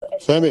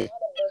Femi,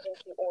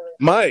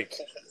 Mike,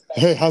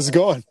 hey, how's it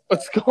going?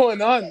 what's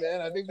going on,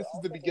 man? I think this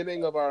is the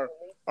beginning of our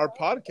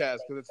podcast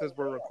because it says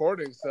we're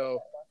recording. So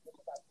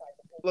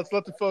let's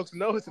let the folks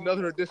know it's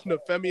another edition of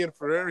Femi and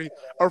Ferrari,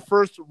 our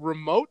first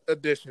remote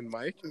edition,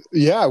 Mike.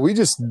 Yeah, we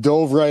just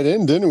dove right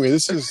in, didn't we?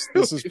 This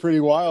is pretty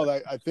wild.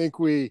 I think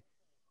we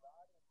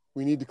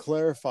need to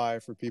clarify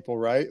for people,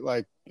 right?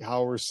 Like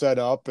how we're set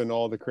up and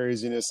all the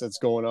craziness that's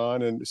going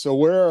on. And so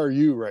where are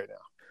you right now?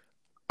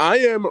 I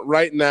am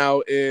right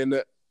now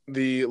in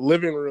the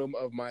living room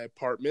of my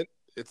apartment.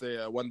 It's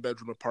a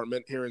one-bedroom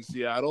apartment here in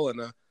Seattle,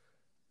 and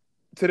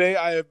today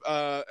I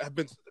have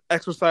been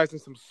exercising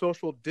some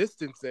social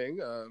distancing,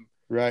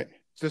 Right.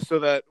 just so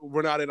that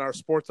we're not in our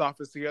sports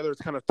office together.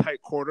 It's kind of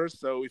tight quarters,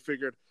 so we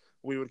figured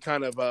we would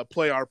kind of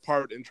play our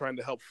part in trying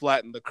to help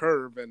flatten the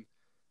curve. And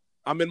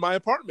I'm in my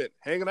apartment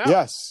hanging out.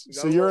 Yes.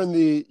 So you're in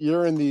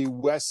the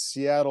West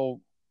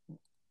Seattle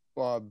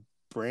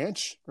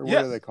branch, or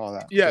what do they call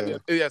that? Yeah,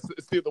 yes.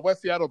 It's the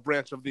West Seattle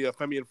branch of the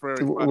Femi and Ferrari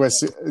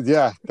podcast.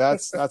 Yeah,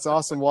 that's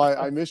awesome. Well,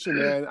 I miss you,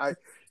 man.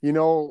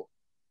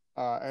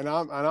 And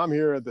I'm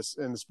here in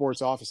the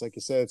sports office, like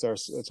you said.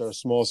 It's our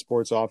small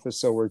sports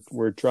office, so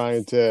we're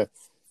trying to,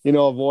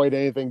 avoid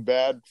anything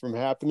bad from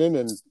happening.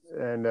 And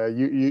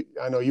you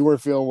I know you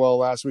weren't feeling well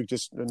last week,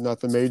 just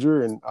nothing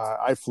major, and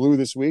I flew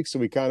this week, so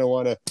we kind of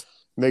want to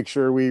make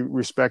sure we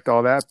respect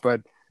all that.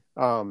 But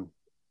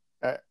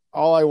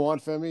all I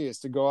want, Femi, is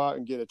to go out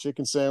and get a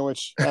chicken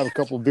sandwich, have a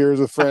couple of beers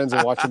with friends,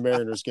 and watch a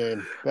Mariners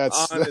game.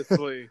 That's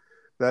honestly,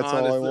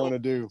 all I want to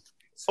do.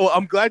 Well,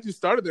 I'm glad you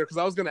started there because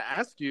I was going to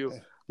ask you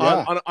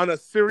on a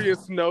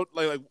serious note,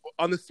 like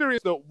on the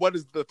serious note, what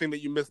is the thing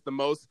that you missed the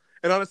most?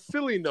 And on a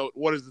silly note,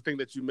 what is the thing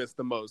that you missed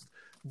the most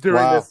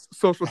during this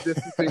social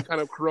distancing kind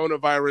of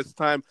coronavirus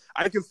time?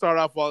 I can start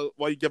off while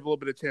you give a little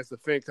bit of chance to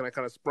think, and I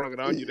kind of sprung it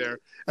on you there.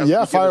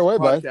 Yeah, fire away,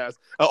 bud. Just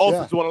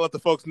want to let the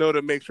folks know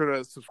to make sure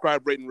to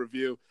subscribe, rate, and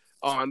review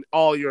on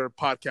all your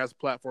podcast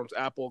platforms,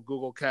 Apple,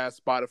 Google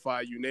Cast,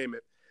 Spotify, you name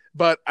it.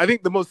 But I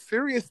think the most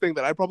serious thing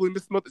that I probably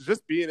missed the most is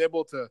just being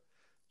able to,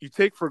 you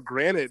take for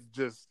granted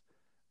just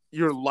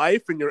your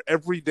life and your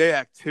everyday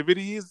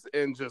activities,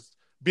 and just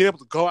being able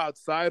to go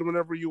outside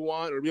whenever you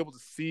want, or be able to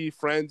see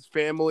friends,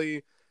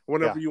 family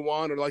whenever you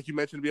want, or like you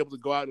mentioned, be able to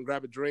go out and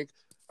grab a drink.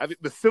 I think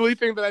the silly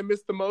thing that I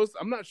missed the most,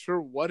 I'm not sure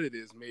what it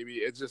is. Maybe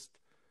it's just,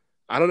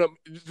 I don't know,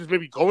 just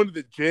maybe going to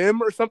the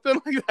gym or something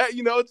like that.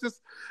 It's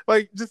just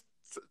like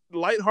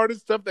lighthearted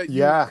stuff that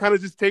you kind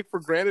of just take for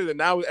granted, and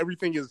now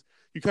everything is,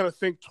 you kind of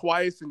think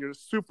twice, and you're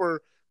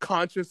super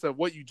conscious of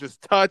what you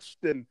just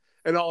touched and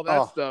all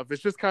that stuff.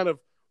 It's just kind of,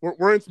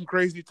 we're in some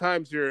crazy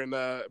times here in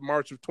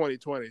March of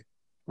 2020.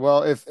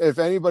 Well, if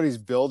anybody's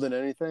building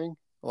anything,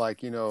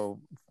 like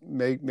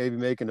maybe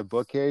making a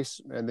bookcase,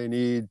 and they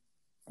need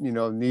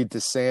to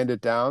sand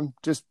it down,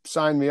 just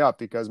sign me up,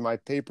 because my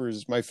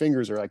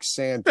fingers are like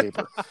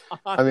sandpaper.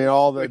 I mean,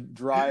 all the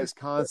dry is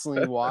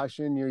constantly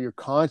washing. You're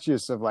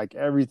conscious of like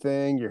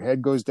everything. Your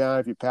head goes down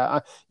if you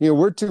pass.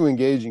 We're two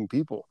engaging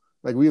people.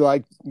 Like we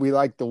like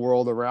the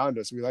world around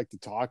us. We like to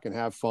talk and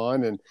have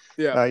fun and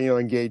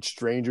engage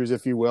strangers,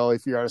 if you will,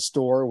 if you're at a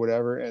store or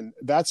whatever. And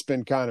that's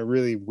been kind of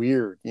really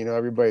weird.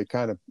 Everybody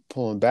kind of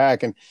pulling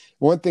back. And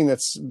one thing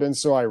that's been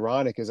so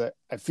ironic is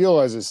I feel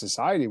as a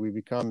society we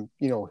become,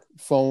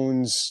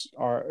 phones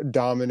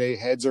dominate,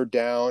 heads are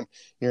down.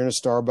 You're in a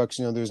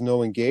Starbucks, there's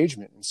no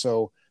engagement. And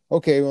so,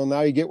 okay, well, now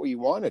you get what you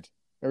wanted.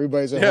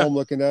 Everybody's at home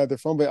looking at their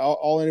phone, but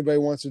all anybody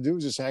wants to do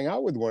is just hang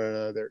out with one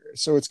another.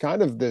 So it's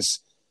kind of this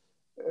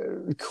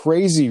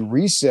crazy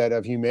reset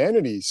of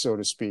humanity, so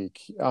to speak.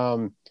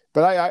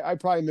 But I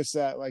probably miss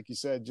that, like you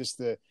said, just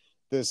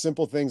the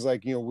simple things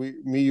like, you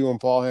and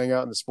Paul hang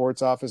out in the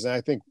sports office. And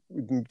I think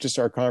just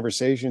our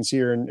conversations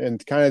here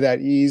and kind of that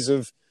ease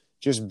of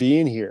just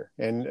being here.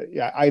 And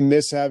I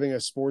miss having a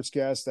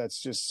sportscast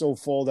that's just so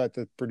full that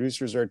the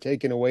producers are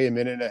taking away a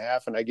minute and a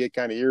half, and I get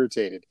kind of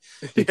irritated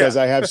because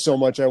I have so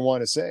much I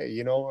want to say,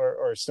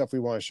 or stuff we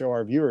want to show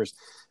our viewers.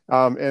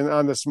 And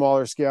on the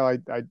smaller scale,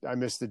 I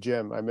miss the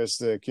gym. I miss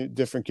the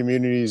different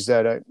communities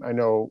that I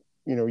know,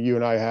 you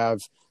and I have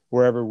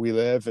wherever we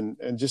live, and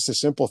just a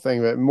simple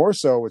thing. But more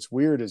so, what's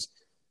weird is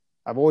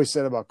I've always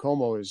said about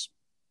Como is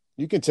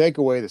you can take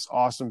away this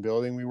awesome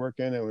building we work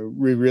in, and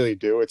we really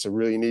do. It's a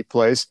really neat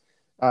place.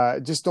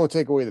 Just don't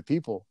take away the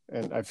people.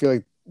 And I feel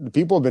like the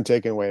people have been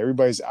taken away.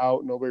 Everybody's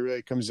out. Nobody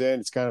really comes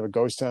in. It's kind of a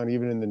ghost town,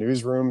 even in the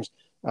newsrooms.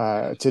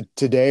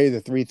 Today,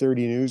 the 3:30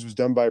 news was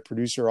done by a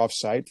producer off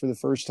site for the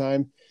first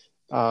time.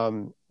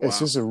 It's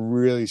just a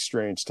really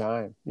strange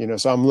time,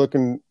 so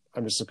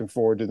I'm just looking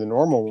forward to the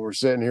normal when we're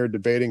sitting here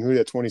debating who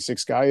that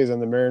 26 guy is on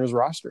the Mariners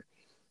roster.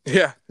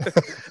 Yeah.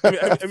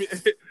 I mean,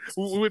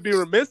 we would be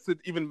remiss to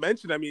even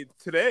mention,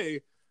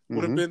 today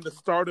would have been the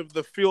start of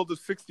the field of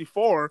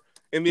 64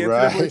 in the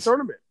NCAA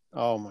tournament.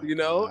 Oh my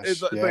gosh.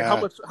 It's like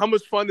how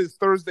much fun is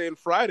Thursday and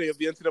Friday of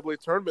the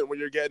NCAA tournament when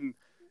you're getting,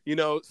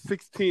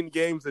 16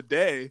 games a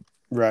day.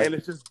 Right. And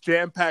it's just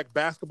jam-packed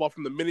basketball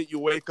from the minute you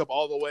wake up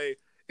all the way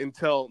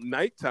until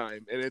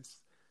nighttime. And it's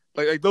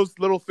like those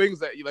little things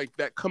that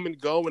that come and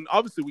go. And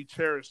obviously we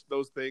cherish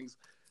those things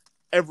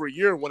every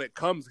year when it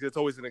comes, because it's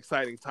always an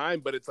exciting time.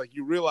 But it's like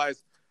you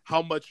realize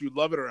how much you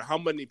love it, or how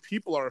many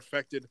people are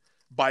affected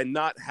by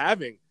not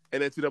having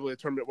an NCAA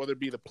tournament, whether it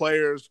be the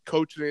players,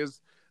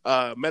 coaches,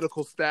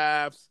 medical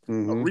staffs,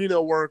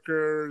 arena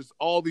workers,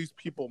 all these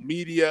people,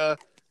 media,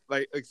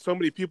 like so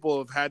many people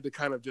have had to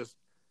kind of just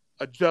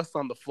adjust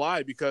on the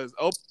fly because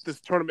this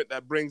tournament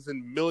that brings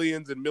in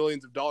millions and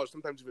millions of dollars,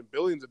 sometimes even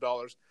billions of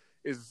dollars,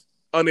 is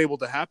unable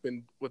to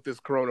happen with this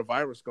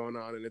coronavirus going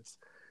on. And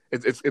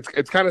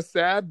it's kind of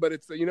sad, but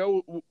it's,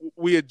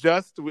 we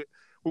adjust.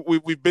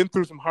 We've been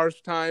through some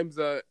harsh times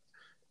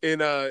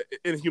in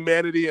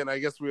humanity, and I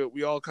guess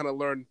we all kind of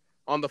learn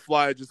on the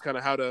fly just kind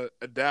of how to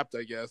adapt,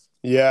 I guess.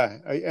 Yeah,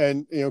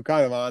 and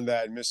kind of on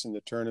that, missing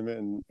the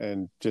tournament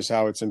and just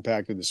how it's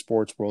impacted the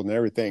sports world and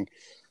everything.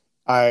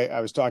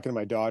 I was talking to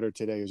my daughter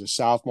today, who's a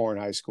sophomore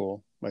in high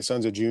school. My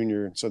son's a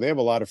junior, so they have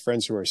a lot of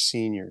friends who are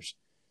seniors.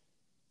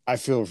 I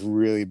feel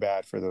really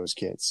bad for those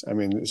kids. I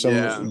mean,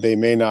 they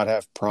may not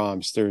have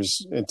proms.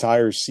 There's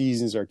entire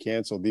seasons are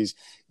canceled. These,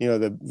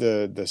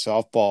 the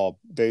softball,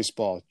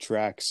 baseball,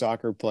 track,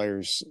 soccer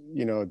players,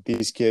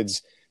 these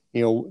kids,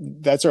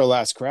 that's our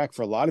last crack.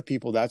 For a lot of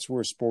people, that's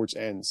where sports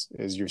ends,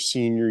 is your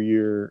senior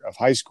year of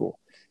high school.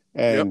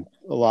 And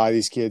a lot of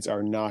these kids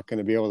are not going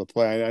to be able to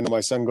play. I know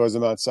my son goes to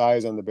Mount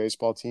Size on the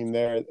baseball team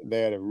there.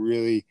 They have a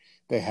really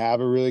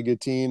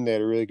good team. They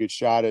had a really good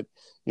shot at,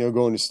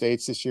 going to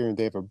states this year, and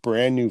they have a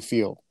brand new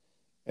field.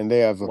 And they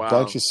have a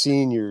bunch of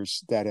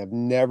seniors that have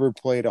never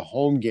played a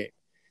home game.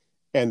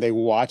 And they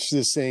watch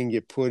this thing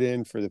get put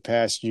in for the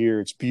past year.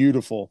 It's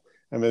beautiful.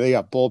 I mean, they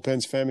got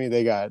bullpens, Femi.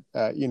 They got,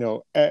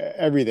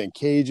 everything,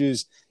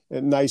 cages,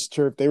 nice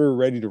turf. They were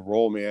ready to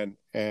roll, man.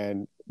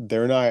 And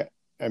they're not,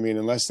 I mean,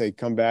 unless they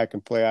come back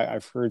and play,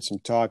 I've heard some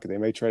talk. They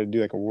may try to do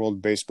like a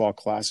World Baseball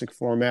Classic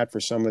format for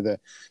some of the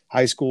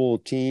high school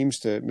teams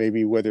to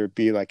maybe, whether it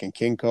be like in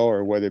Kinko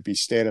or whether it be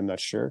state, I'm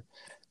not sure.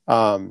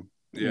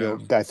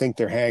 I think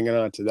they're hanging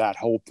on to that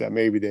hope that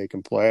maybe they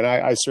can play. And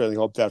I certainly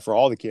hope that for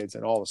all the kids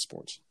and all the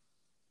sports.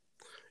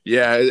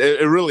 Yeah,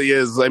 it really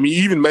is. I mean,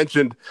 you even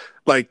mentioned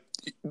like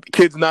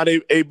kids not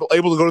able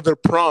to go to their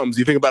proms.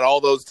 You think about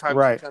all those times,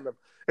 right? Kind of,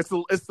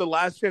 it's the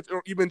last chance,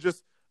 or even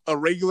just a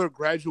regular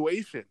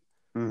graduation.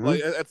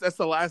 Like that's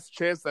the last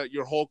chance that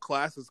your whole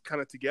class is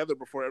kind of together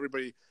before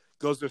everybody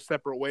goes their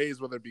separate ways,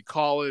 whether it be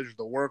college,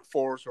 the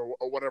workforce, or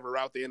whatever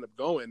route they end up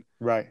going.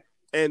 Right.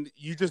 And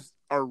you just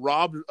are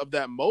robbed of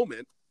that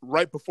moment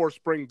right before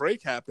spring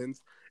break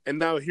happens. And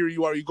now here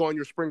you are, you go on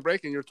your spring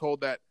break and you're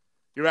told that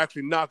you're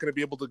actually not going to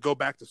be able to go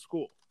back to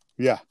school.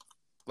 Yeah.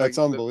 That's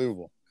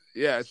unbelievable.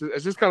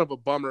 It's just kind of a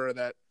bummer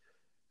that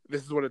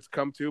this is what it's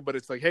come to, but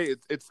it's like, hey,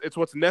 it's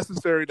what's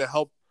necessary to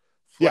help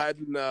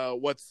flatten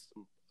what's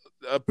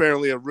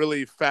apparently a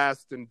really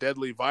fast and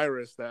deadly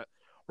virus that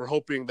we're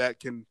hoping that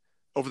can,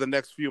 over the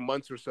next few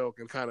months or so,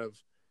 can kind of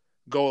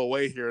go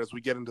away here as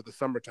we get into the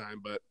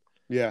summertime. But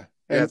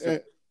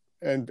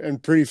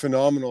and pretty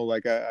phenomenal.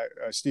 Like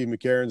Steve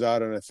McCarron's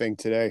out on a thing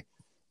today,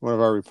 one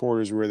of our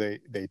reporters, where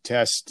they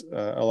test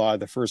a lot of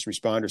the first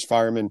responders,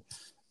 firemen,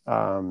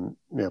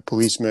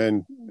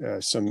 policemen,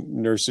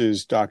 some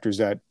nurses, doctors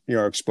that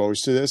are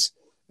exposed to this,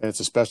 and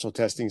it's a special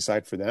testing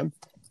site for them.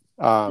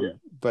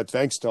 But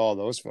thanks to all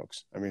those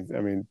folks. I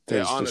mean,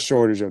 there's the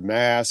shortage of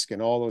masks and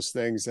all those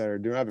things that are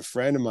doing. I have a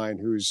friend of mine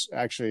who's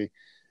actually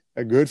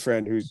a good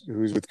friend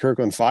who's with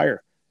Kirkland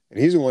Fire, and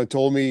he's the one who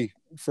told me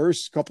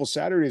first couple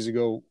Saturdays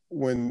ago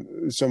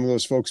when some of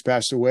those folks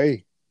passed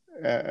away,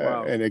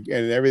 and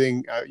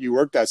everything. You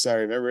worked that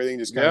Saturday, and everything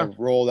just kind of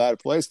rolled out of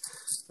place.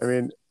 I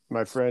mean,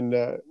 my friend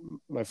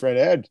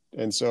Ed,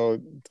 and so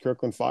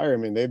Kirkland Fire. I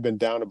mean, they've been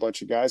down a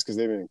bunch of guys because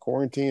they've been in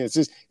quarantine. It's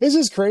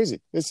just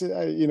crazy. It's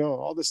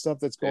all this stuff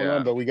that's going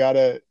on, but we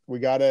gotta.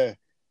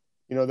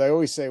 They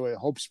always say, well,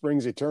 hope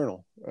springs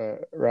eternal,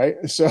 right?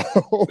 So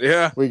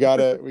we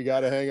gotta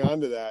hang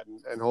on to that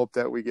and hope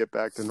that we get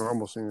back to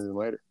normal sooner than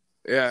later.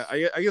 Yeah,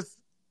 I guess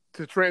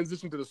to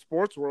transition to the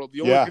sports world,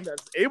 the only thing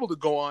that's able to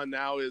go on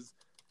now is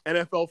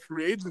NFL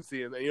free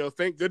agency, and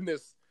thank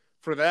goodness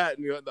for that.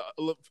 And,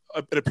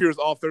 it appears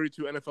all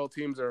 32 NFL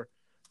teams are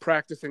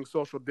practicing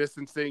social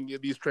distancing.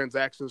 These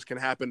transactions can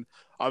happen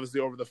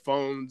obviously over the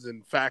phones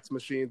and fax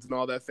machines and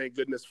all that. Thank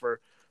goodness for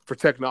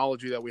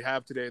technology that we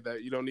have today,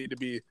 that you don't need to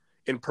be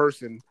in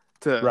person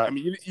to. Right. I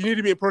mean, you need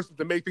to be in person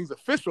to make things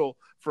official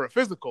for a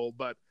physical,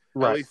 but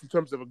at least in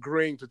terms of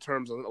agreeing to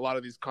terms on a lot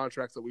of these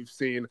contracts that we've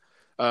seen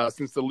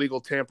since the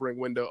legal tampering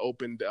window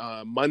opened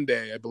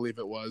Monday, I believe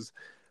it was.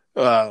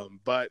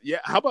 But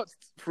how about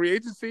free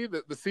agency?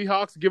 The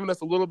Seahawks giving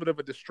us a little bit of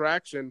a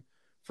distraction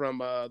from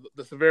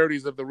the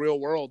severities of the real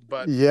world.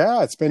 But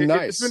it's been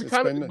nice. It's been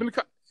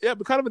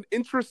kind of an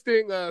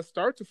interesting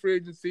start to free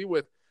agency.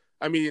 With,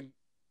 I mean,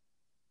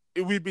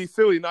 it would be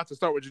silly not to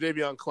start with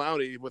Jadeveon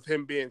Clowney, with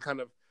him being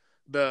kind of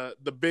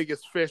the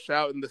biggest fish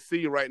out in the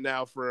sea right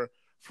now for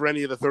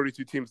any of the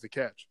 32 teams to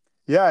catch.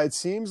 Yeah, it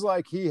seems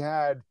like he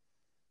had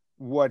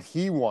what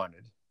he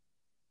wanted.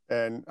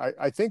 And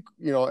I think,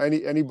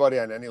 anybody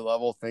on any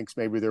level thinks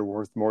maybe they're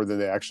worth more than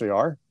they actually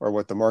are or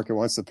what the market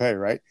wants to pay,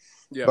 right?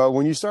 Yeah. But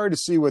when you started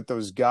to see what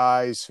those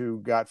guys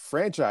who got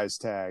franchise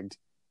tagged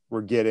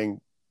were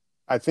getting,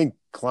 I think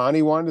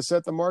Clowney wanted to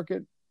set the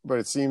market, but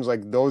it seems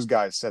like those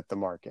guys set the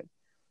market.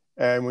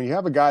 And when you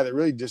have a guy that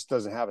really just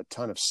doesn't have a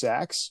ton of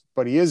sacks,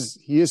 but he is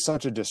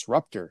such a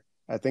disruptor,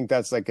 I think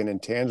that's like an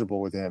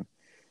intangible with him.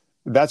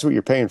 That's what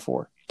you're paying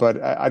for.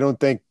 But I don't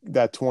think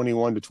that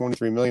 21 to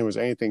 23 million was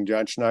anything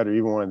John Schneider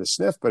even wanted to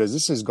sniff. But as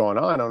this has gone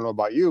on, I don't know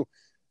about you,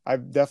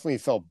 I've definitely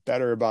felt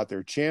better about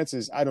their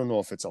chances. I don't know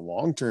if it's a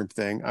long-term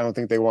thing. I don't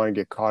think they want to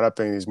get caught up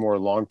in these more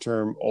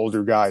long-term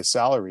older guys'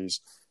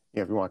 salaries.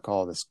 If you want to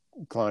call this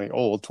Clowney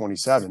old,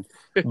 27.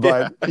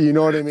 But you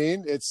know what I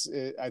mean?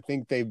 I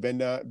think they've been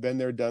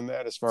there, done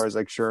that as far as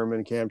like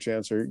Sherman, Cam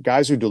Chancellor,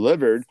 guys who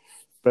delivered.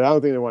 But I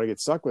don't think they want to get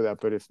stuck with that.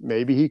 But if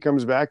maybe he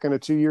comes back on a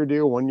 2-year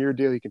deal, 1-year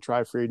deal, he can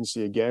try free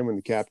agency again when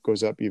the cap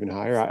goes up even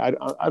higher.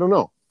 I don't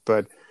know.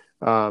 But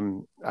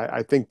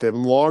I think the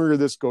longer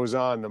this goes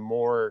on, the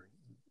more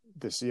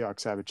the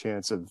Seahawks have a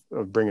chance of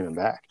bringing him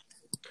back.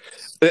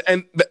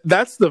 And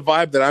that's the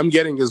vibe that I'm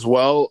getting as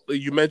well.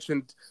 You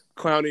mentioned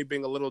Clowney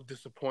being a little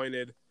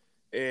disappointed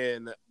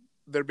in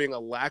there being a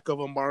lack of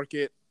a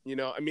market.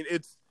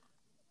 It's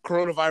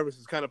coronavirus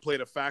has kind of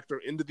played a factor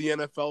into the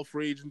NFL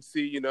free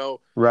agency.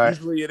 Right.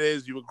 Usually it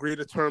is you agree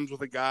to terms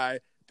with a guy,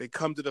 they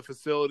come to the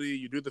facility,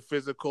 you do the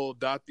physical,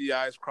 dot the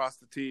I's, cross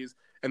the T's,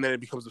 and then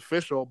it becomes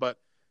official.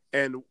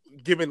 And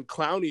given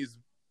Clowney's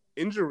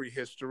injury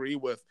history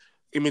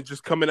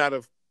just coming out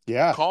of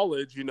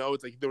college,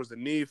 it's like there was a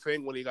knee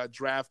thing when he got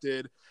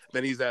drafted.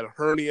 Then he's had a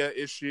hernia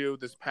issue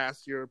this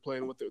past year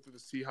playing with the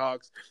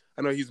Seahawks.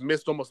 I know he's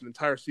missed almost an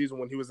entire season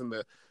when he was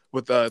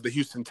with the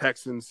Houston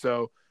Texans.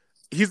 So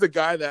he's a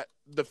guy that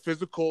the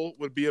physical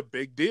would be a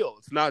big deal.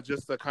 It's not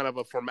just a kind of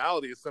a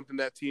formality. It's something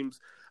that teams,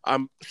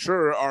 I'm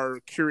sure, are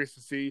curious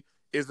to see.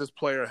 Is this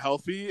player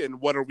healthy? And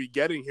what are we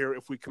getting here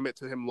if we commit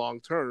to him long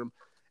term?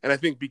 And I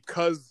think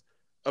because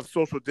of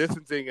social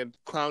distancing and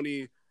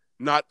Clowney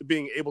not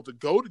being able to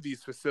go to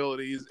these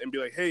facilities and be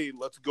like, hey,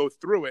 let's go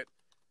through it,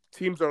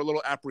 teams are a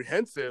little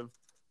apprehensive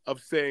of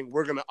saying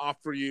we're going to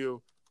offer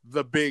you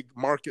the big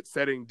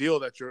market-setting deal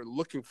that you're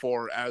looking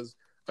for as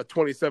a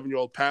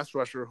 27-year-old pass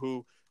rusher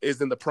who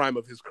is in the prime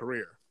of his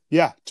career.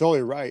 Yeah,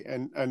 totally right.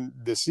 And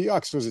the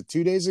Seahawks, was it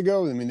 2 days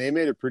ago? I mean, they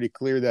made it pretty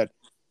clear that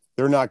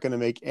they're not going to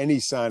make any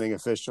signing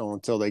official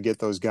until they get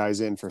those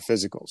guys in for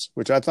physicals,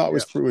 which I thought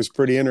was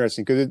pretty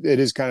interesting because it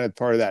is kind of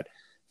part of that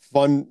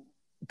fun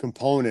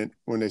component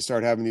when they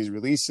start having these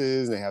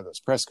releases and they have those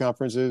press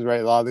conferences,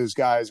 right? A lot of those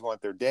guys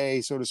want their day,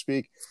 so to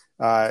speak,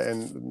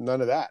 and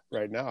none of that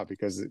right now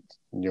because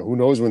who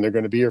knows when they're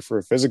going to be here for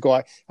a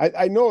physical.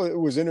 I know it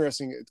was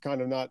interesting. It's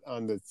kind of not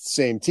on the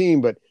same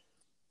team, but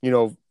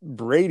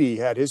Brady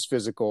had his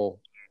physical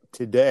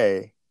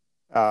today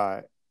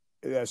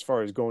as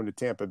far as going to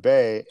Tampa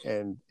Bay,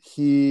 and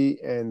he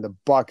and the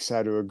Bucs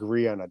had to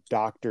agree on a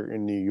doctor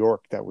in New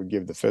York that would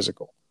give the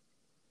physical.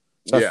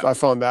 So I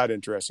found that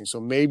interesting.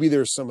 So maybe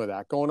there's some of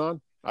that going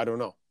on. I don't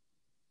know.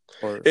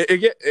 Or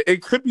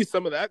it could be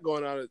some of that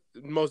going on,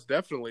 most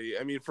definitely.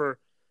 I mean, for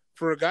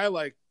a guy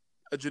like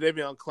a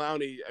Jadeveon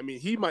Clowney, I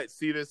mean, he might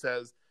see this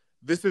as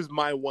this is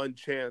my one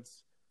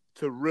chance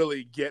to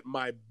really get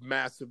my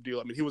massive deal.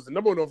 I mean, he was the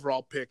number 1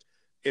 overall pick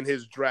in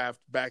his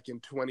draft back in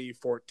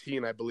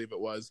 2014, I believe it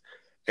was.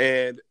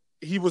 And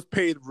he was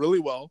paid really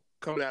well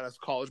coming out of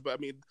college. But, I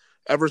mean,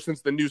 ever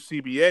since the new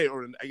CBA,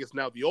 or I guess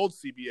now the old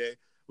CBA,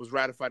 was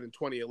ratified in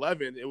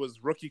 2011, it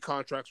was rookie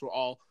contracts were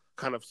all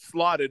kind of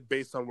slotted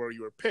based on where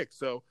you were picked.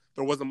 So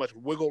there wasn't much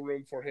wiggle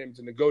room for him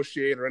to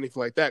negotiate or anything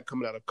like that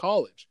coming out of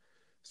college.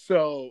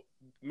 So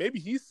maybe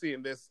he's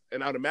seeing this,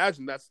 and I'd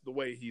imagine that's the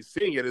way he's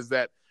seeing it, is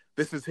that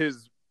this is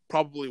his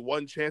probably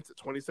one chance at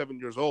 27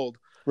 years old,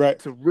 right,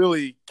 to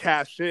really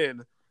cash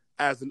in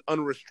as an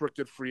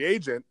unrestricted free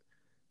agent,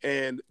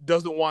 and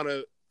doesn't want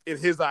to, in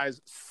his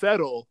eyes,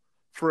 settle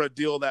for a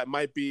deal that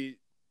might be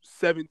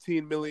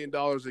 $17 million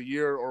a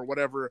year or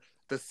whatever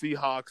the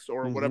Seahawks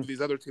or whatever these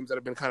other teams that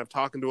have been kind of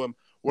talking to him,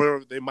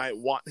 where they might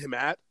want him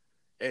at.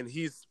 And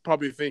he's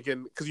probably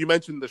thinking, because you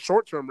mentioned the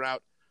short-term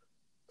route,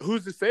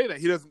 who's to say that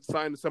he doesn't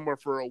sign somewhere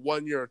for a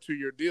 1-year or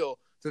 2-year deal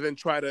to then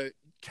try to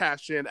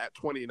cash in at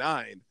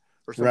 29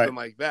 or something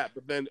like that.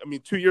 But then, I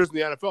mean, 2 years in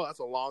the NFL, that's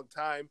a long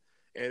time.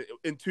 And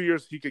in 2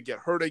 years, he could get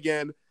hurt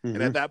again.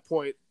 And at that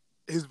point,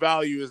 his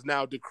value is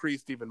now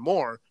decreased even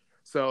more.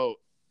 So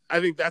I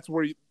think that's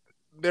where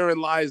therein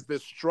lies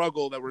this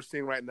struggle that we're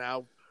seeing right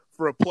now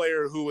for a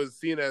player who was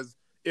seen as,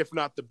 if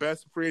not the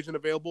best free agent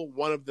available,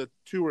 one of the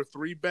 2 or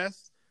 3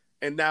 best.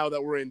 And now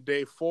that we're in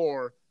day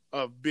 4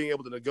 of being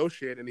able to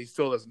negotiate, and he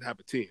still doesn't have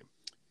a team.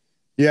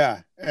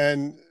 Yeah.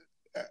 And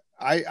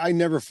I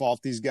never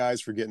fault these guys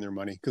for getting their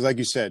money. Cause like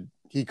you said,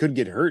 he could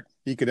get hurt.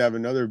 He could have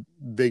another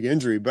big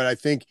injury, but I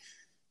think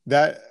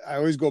that I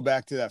always go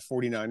back to that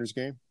 49ers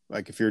game.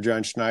 Like if you're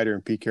John Schneider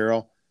and Pete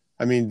Carroll,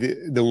 I mean,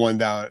 the one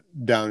down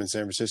in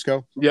San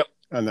Francisco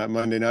on that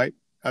Monday night.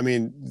 I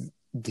mean,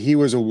 he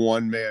was a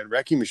one-man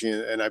wrecking machine,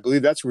 and I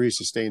believe that's where he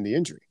sustained the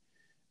injury.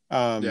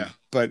 Yeah.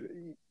 But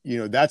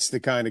that's the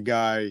kind of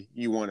guy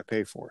you want to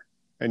pay for,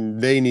 and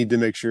they need to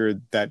make sure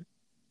that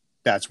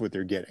that's what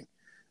they're getting.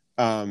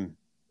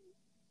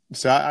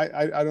 So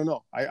I don't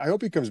know. I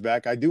hope he comes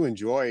back. I do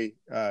enjoy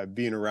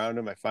being around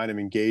him. I find him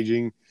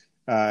engaging.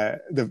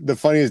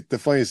 The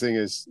funniest thing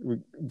is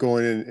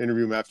going in and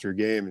interview him after a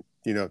game.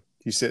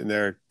 He's sitting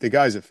there. The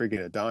guy's a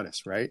freaking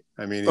Adonis, right?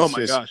 I mean,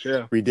 it's gosh,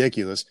 yeah,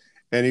 ridiculous.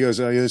 And he goes,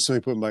 "Oh, yeah, let me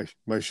put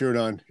my shirt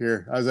on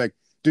here." I was like,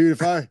 "Dude,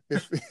 if I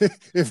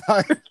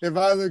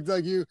looked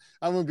like you,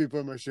 I wouldn't be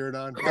putting my shirt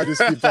on. I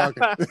just keep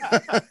talking."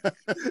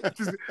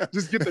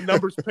 just get the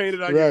numbers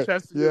painted on your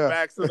chest and your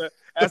back, so that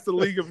ask the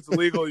league if it's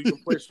illegal, you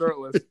can play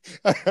shirtless.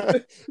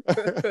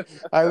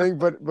 I think,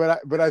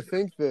 but I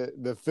think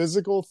the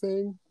physical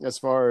thing, as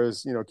far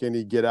as can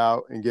he get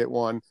out and get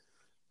one,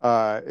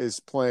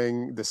 is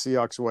playing the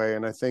Seahawks way.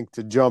 And I think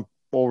to jump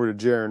over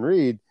to Jarran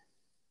Reed,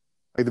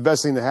 like the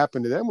best thing that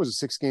happened to them was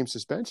a 6-game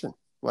suspension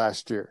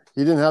last year.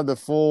 He didn't have the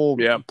full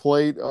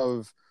plate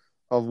of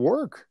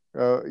work.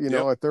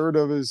 A third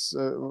of his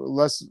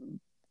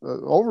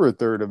over a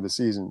third of the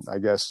season, I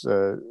guess,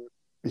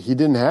 he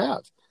didn't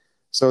have.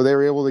 So they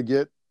were able to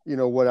get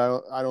what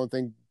I don't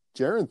think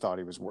Jarran thought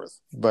he was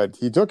worth, but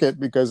he took it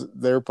because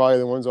they're probably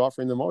the ones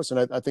offering the most,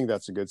 and I think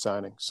that's a good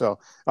signing. So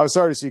I was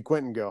sorry to see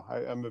Quentin go.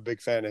 I'm a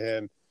big fan of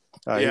him.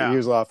 He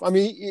was off. I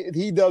mean,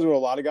 he does what a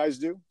lot of guys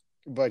do,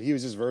 but he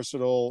was just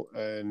versatile,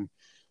 and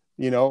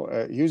he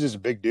was just a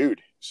big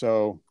dude.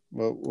 So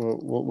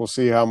we'll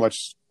see how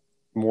much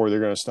more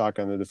they're going to stock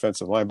on the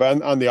defensive line.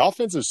 But on the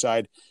offensive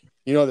side,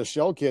 the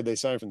Shell kid they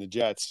signed from the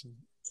Jets,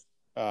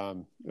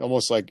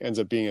 almost like ends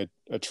up being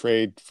a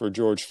trade for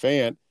George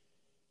Fant.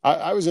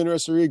 I was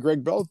interested to read.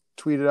 Greg Bell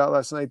tweeted out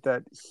last night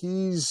that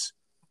he's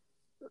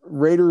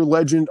Raider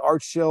legend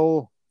Art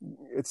Shell.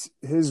 It's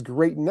his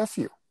great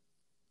nephew.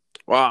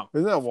 Wow,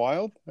 isn't that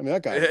wild? I mean,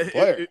 that guy's a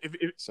player.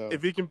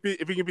 If he can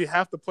be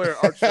half the player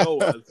Art Shell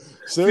was,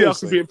 Seahawks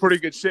could be in pretty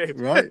good shape,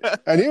 right?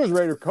 And he was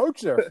Raider coach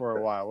there for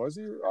a while, was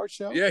he, Art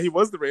Shell? Yeah, he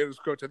was the Raiders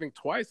coach. I think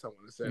twice. I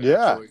want to say.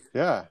 Yeah, actually.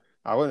 Yeah.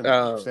 I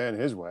wouldn't stand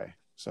his way.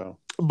 So,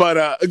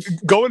 but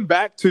going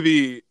back to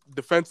the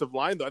defensive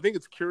line, though, I think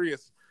it's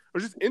curious. It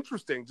was just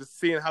interesting just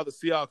seeing how the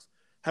Seahawks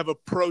have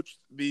approached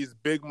these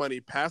big money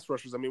pass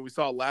rushers. I mean, we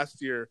saw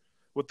last year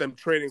with them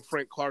trading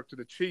Frank Clark to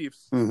the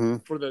Chiefs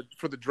for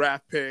the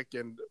draft pick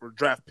or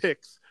draft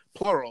picks,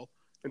 plural.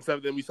 And so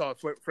then we saw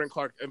Frank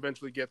Clark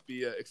eventually get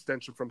the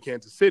extension from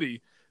Kansas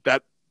City.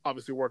 That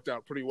obviously worked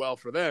out pretty well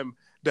for them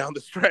down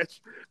the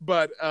stretch.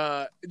 But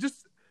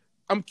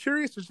I'm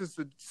curious just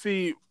to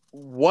see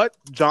what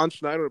John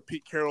Schneider or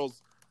Pete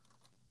Carroll's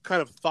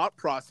kind of thought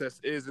process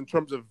is in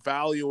terms of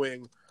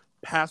valuing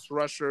pass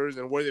rushers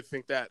and where they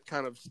think that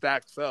kind of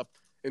stacks up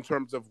in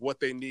terms of what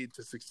they need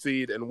to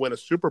succeed and win a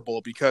Super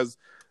Bowl. Because,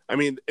 I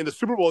mean, in the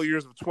Super Bowl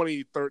years of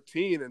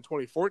 2013 and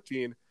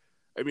 2014,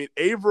 I mean,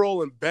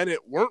 Averill and Bennett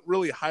weren't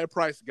really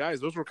high-priced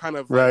guys. Those were kind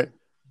of like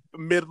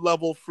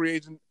mid-level free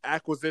agent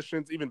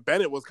acquisitions. Even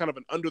Bennett was kind of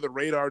an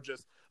under-the-radar,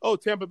 just,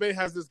 Tampa Bay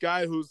has this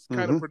guy who's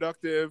kind of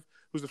productive,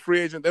 who's a free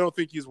agent. They don't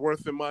think he's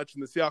worth it much,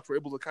 and the Seahawks were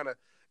able to kind of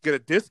get a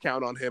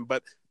discount on him.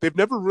 But they've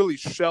never really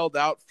shelled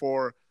out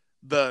for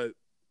the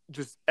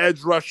just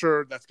edge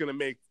rusher that's going to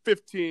make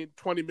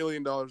 $15-20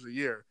 million a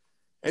year.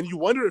 And you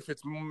wonder if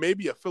it's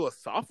maybe a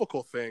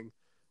philosophical thing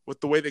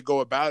with the way they go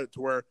about it,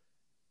 to where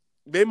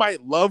they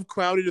might love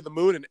Clowney to the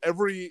moon, and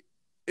every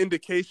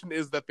indication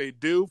is that they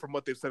do, from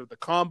what they've said at the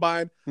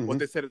Combine, what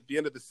they said at the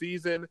end of the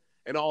season,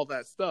 and all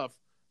that stuff.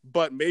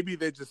 But maybe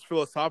they just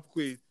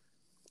philosophically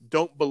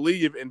don't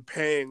believe in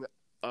paying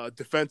a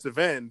defensive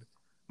end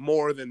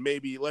more than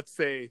maybe, let's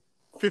say,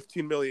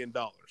 $15 million.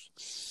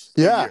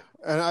 Yeah,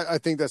 and I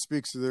think that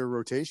speaks to their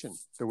rotation,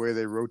 the way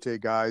they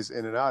rotate guys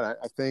in and out.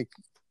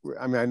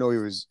 I know he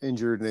was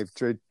injured and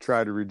they've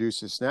tried to reduce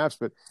his snaps,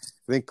 but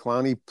I think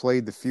Clowney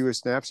played the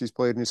fewest snaps he's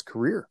played in his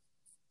career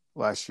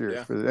last year.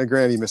 Yeah. And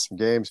granted, he missed some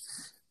games,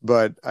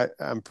 but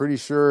I'm pretty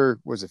sure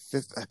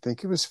I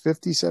think it was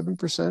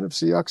 57% of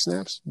Seahawks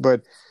snaps.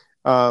 But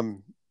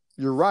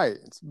you're right.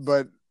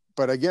 But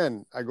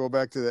again, I go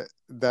back to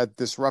that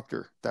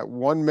disruptor, that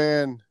one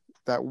man,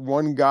 that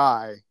one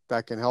guy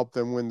that can help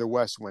them win the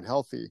West when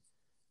healthy,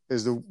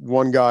 is the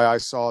one guy I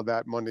saw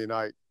that Monday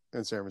night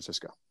in San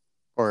Francisco,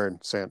 or in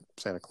Santa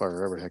Clara,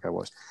 wherever the heck I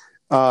was.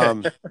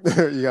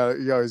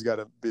 You always got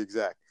to be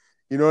exact.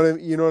 You know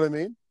what I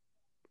mean?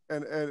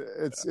 And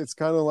it's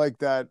kind of like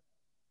that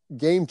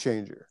game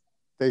changer.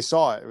 They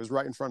saw it; it was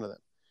right in front of them.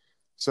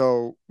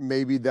 So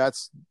maybe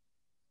that's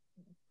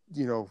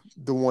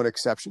the one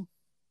exception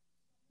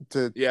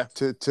to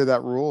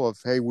that rule of,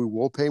 hey, we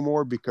will pay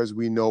more because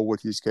we know what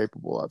he's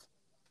capable of,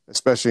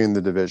 especially in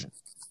the division.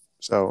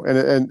 So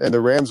and the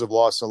Rams have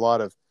lost a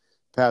lot of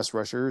pass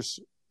rushers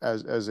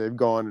as they've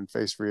gone and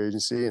faced free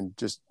agency, and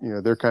just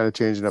they're kind of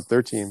changing up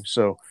their team.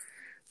 So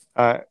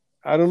I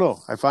don't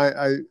know.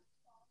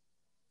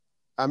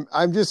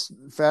 I'm just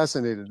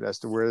fascinated as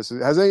to where this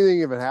is. Has anything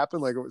even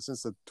happened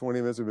since the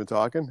 20 minutes we've been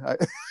talking?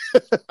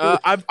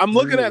 I'm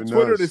looking at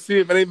Twitter to see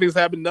if anything's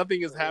happened.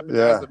 Nothing has happened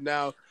as of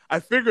now. I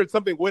figured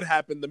something would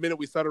happen the minute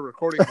we started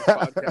recording this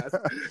podcast.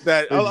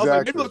 That exactly. I was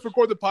like, maybe let's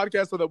record the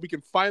podcast so that we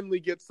can finally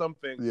get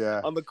something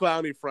on the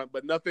Clowney front,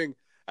 but nothing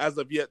as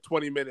of yet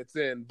 20 minutes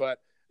in. But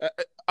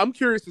I'm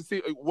curious to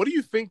see, what do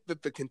you think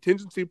that the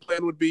contingency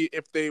plan would be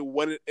if they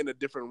went in a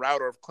different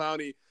route, or if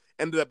Clowney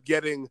ended up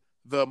getting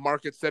the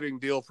market-setting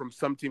deal from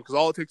some team? Because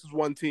all it takes is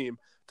one team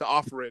to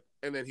offer it,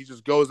 and then he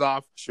just goes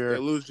off. Sure. They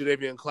lose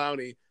Jadeveon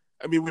Clowney.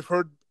 I mean, we've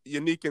heard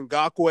Yannick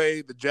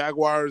Ngakoue, the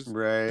Jaguars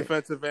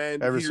defensive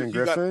end. Everson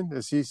Griffin,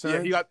 is he signed?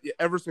 Yeah, he got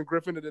Everson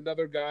Griffin and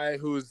another guy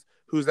who's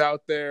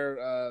out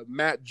there.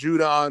 Matt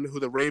Judon, who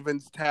the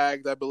Ravens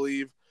tagged, I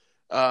believe.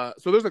 So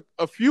there's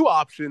a few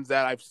options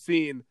that I've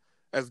seen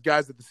as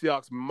guys that the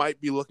Seahawks might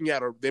be looking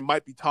at, or they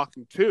might be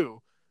talking to.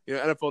 You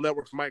know, NFL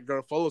Network's Mike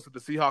Garafolo said the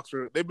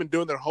Seahawks they've been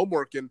doing their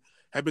homework and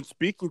have been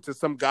speaking to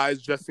some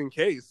guys just in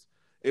case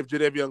if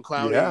Jadeveon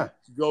Clowney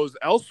goes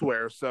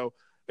elsewhere. So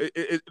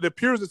it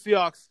appears the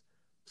Seahawks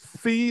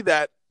see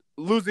that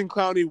losing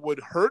Clowney would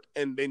hurt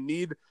and they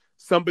need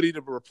somebody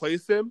to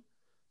replace him.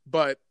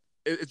 But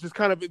it's just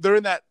kind of, they're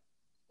in that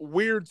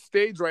weird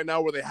stage right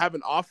now where they have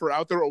an offer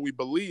out there, or we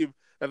believe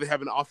that they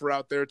have an offer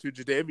out there to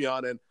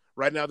Jadeveon. And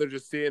right now they're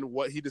just seeing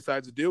what he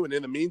decides to do. And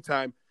in the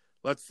meantime,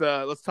 let's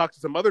talk to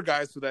some other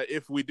guys so that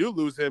if we do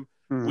lose him,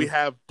 we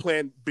have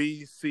plan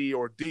B, C,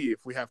 or D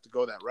if we have to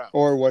go that route.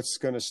 Or what's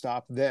going to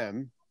stop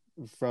them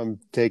from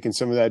taking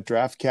some of that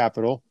draft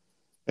capital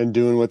and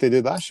doing what they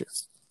did last year.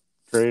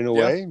 Trading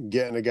away,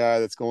 getting a guy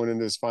that's going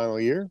into his final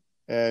year,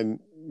 and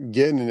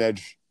getting an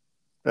edge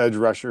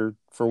rusher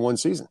for one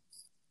season.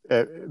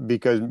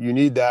 Because you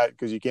need that,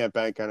 because you can't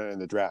bank on it in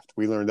the draft.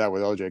 We learned that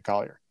with LJ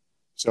Collier.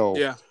 So,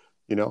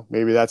 you know,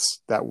 maybe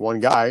that's that one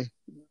guy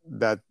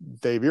that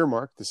they've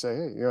earmarked to say,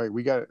 hey, you know,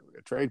 we got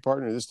a trade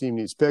partner. This team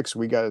needs picks.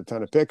 We got a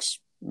ton of picks.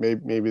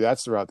 Maybe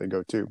that's the route they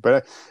go to.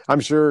 But I'm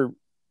sure,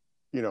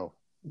 you know,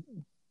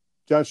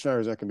 John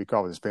Schneider's not going to be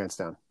caught with his pants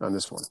down on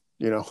this one,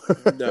 you know.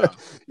 No.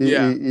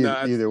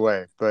 Either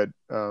way. But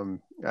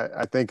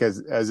I think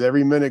as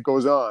every minute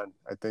goes on,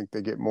 I think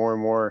they get more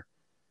and more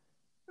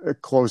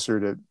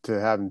closer to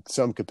having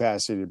some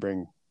capacity to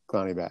bring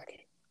Clowney back.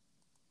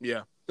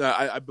 Yeah,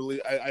 I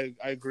believe I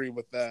agree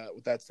with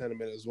that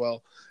sentiment as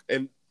well.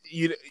 And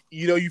you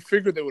know, you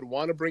figured they would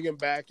want to bring him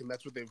back, and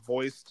that's what they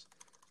voiced.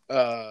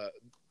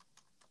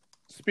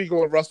 Speaking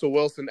with Russell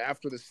Wilson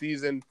after the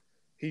season,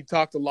 he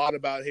talked a lot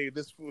about, hey,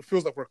 this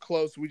feels like we're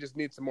close. We just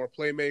need some more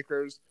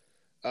playmakers.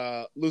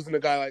 Losing a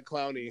guy like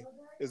Clowney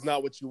is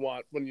not what you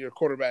want when your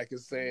quarterback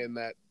is saying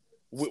that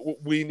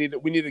we need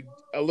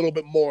a little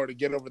bit more to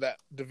get over that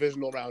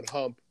divisional round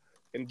hump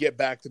and get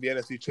back to the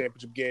NFC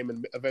Championship game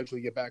and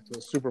eventually get back to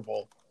the Super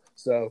Bowl.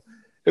 So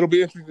it'll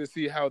be interesting to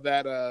see how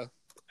that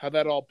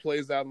all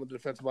plays out on the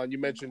defensive line. You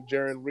mentioned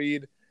Jarran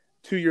Reed,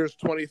 2 years,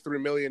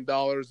 $23 million.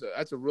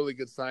 That's a really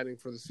good signing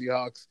for the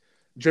Seahawks.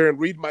 Jarran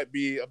Reed might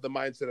be of the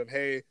mindset of,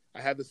 hey,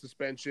 I had the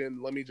suspension.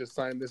 Let me just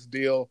sign this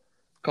deal.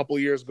 A couple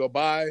of years go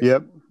by.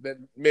 Yep.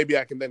 Then maybe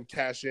I can then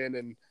cash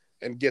in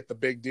and get the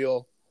big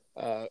deal.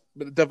 But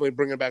definitely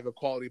bringing back a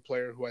quality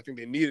player who I think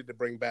they needed to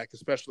bring back,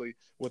 especially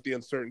with the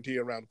uncertainty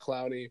around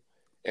Clowney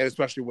and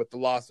especially with the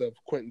loss of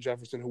Quentin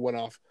Jefferson, who went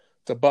off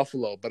to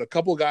Buffalo. But a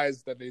couple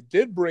guys that they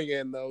did bring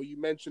in, though,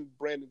 you mentioned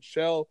Brandon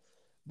Shell,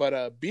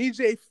 but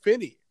B.J.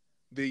 Finney,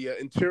 the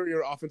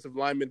interior offensive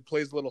lineman,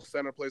 plays a little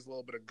center, plays a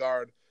little bit of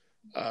guard,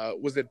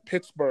 was at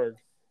Pittsburgh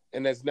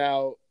and has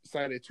now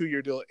signed a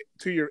 2-year deal,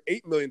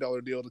 $8 million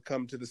deal to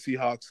come to the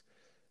Seahawks.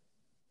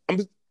 I'm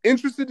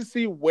interested to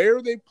see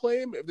where they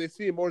play him, if they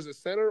see him more as a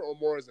center or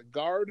more as a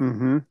guard.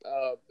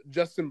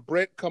 Justin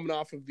Britt coming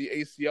off of the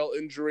ACL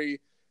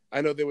injury. I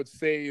know they would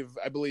save,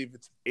 I believe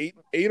it's $8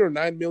 or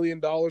 $9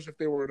 million if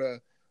they were to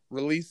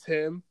release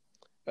him.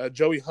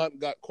 Joey Hunt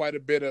got quite a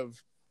bit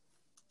of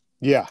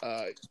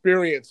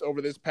experience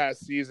over this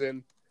past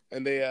season,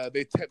 and they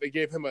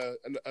gave him a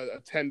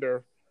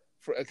tender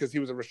because he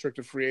was a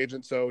restricted free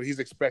agent, so he's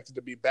expected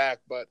to be back.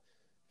 But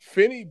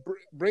Finney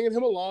bringing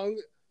him along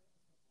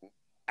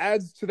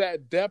adds to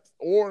that depth,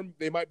 or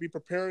they might be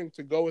preparing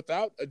to go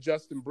without a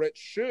Justin Britt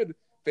should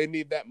they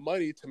need that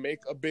money to make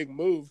a big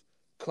move,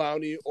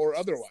 Clowney or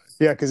otherwise.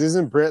 Yeah, because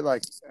isn't Britt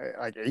like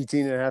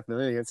 $18.5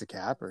 million against the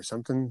cap or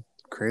something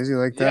crazy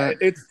like that?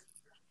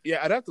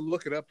 I'd have to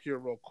look it up here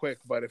real quick,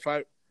 but if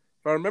I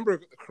remember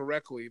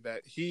correctly,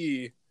 that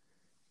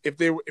if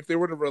they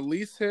were to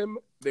release him,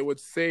 they would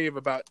save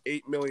about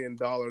 $8 million,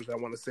 I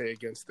want to say,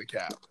 against the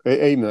cap.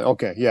 $8 million.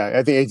 Okay. Yeah.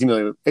 I think $18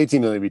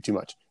 million would be too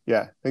much.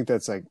 Yeah. I think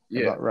that's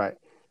about right.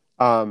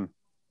 But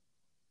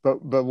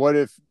what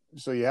if,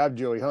 so you have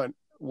Joey Hunt,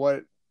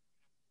 what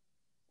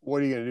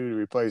are you going to do to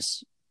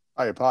replace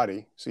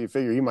Iapati? So you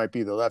figure he might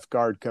be the left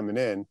guard coming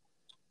in,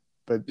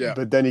 but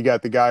then you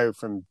got the guy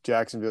from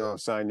Jacksonville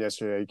signed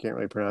yesterday. You can't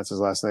really pronounce his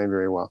last name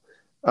very well.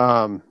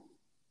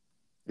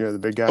 You know, the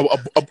big guy.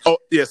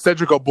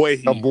 Cedric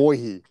Ogbuehi.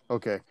 Ogbuehi.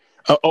 Okay.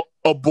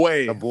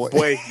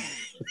 Ogbuehi.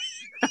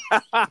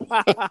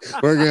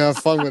 We're gonna have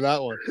fun with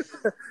that one.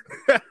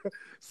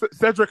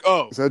 Cedric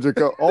O. Cedric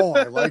O. Oh,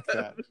 I like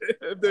that.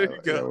 There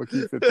you go. Yeah, we'll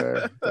keep it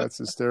there. That's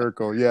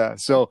hysterical. Yeah.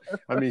 So,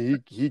 I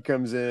mean, he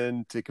comes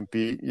in to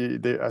compete.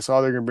 I saw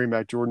they're going to bring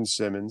back Jordan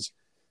Simmons,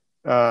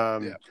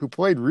 who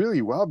played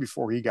really well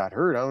before he got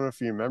hurt. I don't know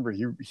if you remember.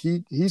 He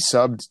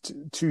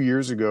subbed 2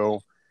 years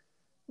ago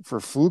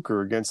for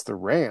Fluker against the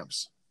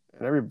Rams,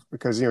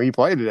 because he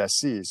played at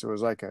SC, so it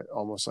was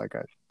almost like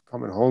a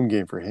coming home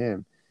game for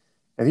him,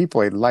 and he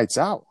played lights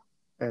out.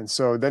 And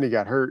so then he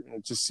got hurt, and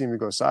it just seemed to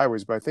go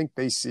sideways. But I think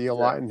they see a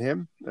lot in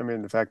him. I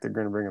mean, the fact they're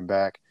going to bring him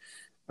back.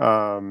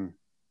 But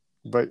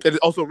and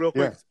also, real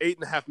quick, it's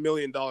 $8.5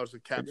 million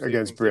of cap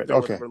against Britt.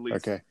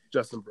 Okay.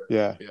 Justin Britt.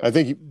 Yeah. I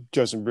think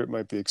Justin Britt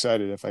might be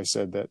excited if I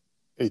said that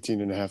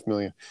 $18.5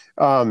 million.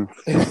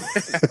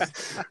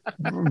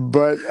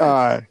 But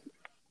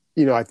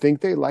I think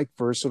they like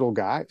versatile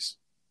guys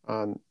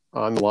on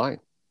the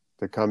line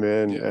to come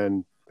in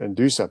and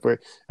do stuff. But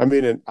I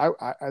mean, and I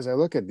as I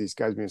look at these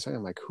guys being signed,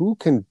 I'm like, who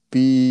can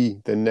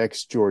be the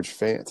next George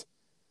Fant?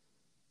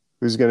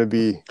 Who's going to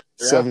be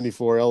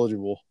 74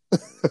 eligible?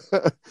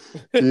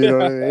 You know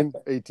what I mean?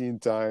 18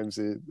 times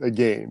a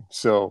game.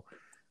 So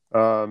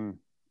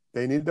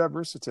they need that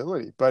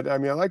versatility. But I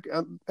mean, I like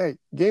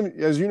game,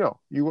 as you know,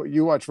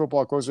 you watch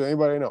football closer than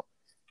anybody I know.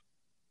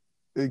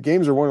 The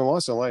games are won and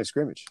lost on line of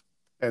scrimmage,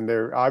 and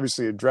they're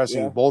obviously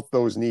addressing both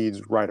those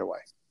needs right away.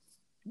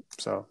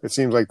 So it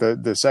seems like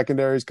the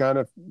secondary is kind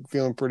of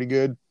feeling pretty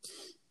good.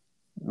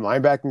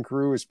 Linebacking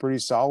crew is pretty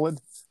solid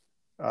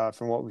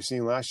from what we've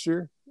seen last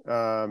year.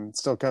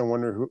 Still kind of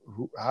wonder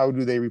how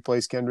do they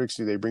replace Kendricks?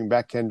 Do they bring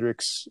back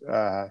Kendricks?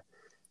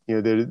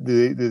 Do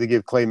they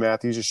give Clay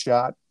Matthews a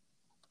shot?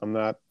 I'm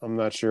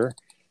not sure.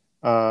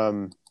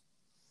 But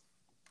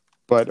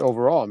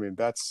overall, I mean,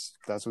 that's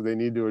what they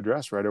need to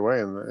address right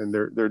away, and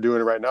they're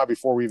doing it right now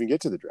before we even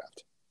get to the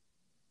draft.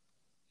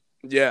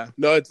 Yeah,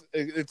 no,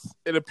 it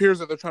appears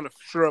that they're trying to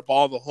shore up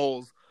all the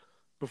holes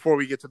before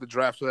we get to the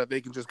draft, so that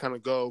they can just kind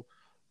of go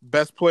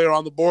best player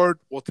on the board.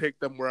 We'll take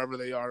them wherever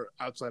they are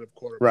outside of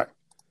quarterback.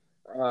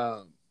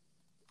 Right.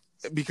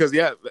 Because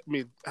I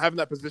mean, having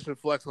that position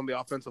flex on the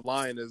offensive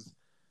line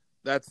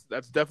that's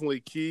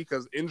definitely key,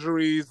 because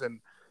injuries,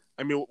 and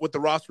I mean, with the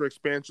roster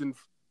expansion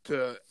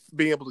to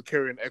being able to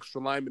carry an extra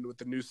lineman with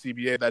the new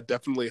CBA, that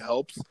definitely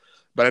helps.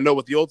 But I know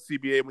with the old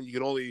CBA, when you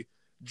can only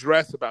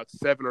dress about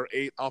 7 or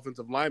 8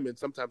 offensive linemen,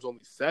 sometimes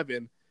only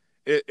 7,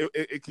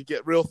 it could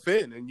get real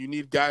thin, and you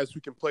need guys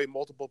who can play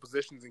multiple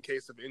positions in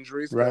case of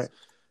injuries. Right.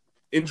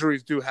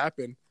 Injuries do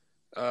happen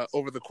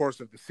over the course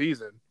of the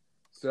season.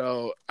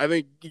 So I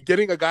think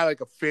getting a guy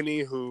like a Finney,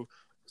 who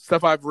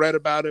stuff I've read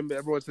about him,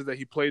 everyone says that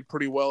he played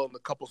pretty well in the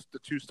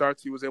 2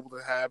 starts he was able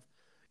to have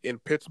in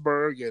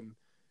Pittsburgh, and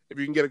if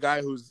you can get a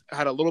guy who's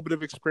had a little bit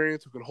of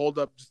experience, who can hold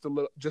up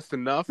just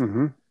enough,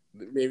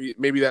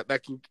 maybe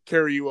that can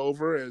carry you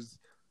over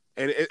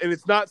and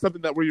it's not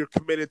something that where you're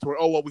committed to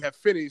where, we have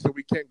Finney, so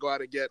we can't go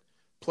out and get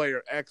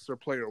player X or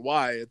player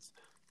Y. It's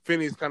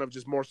Finney's kind of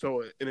just more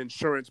so an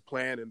insurance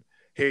plan, and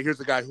hey, here's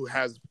a guy who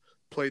has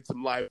played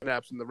some live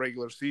snaps in the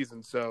regular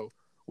season, so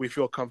we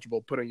feel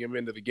comfortable putting him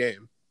into the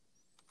game.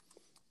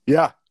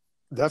 Yeah,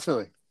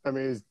 definitely. I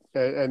mean,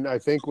 and I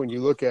think when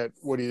you look at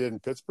what he did in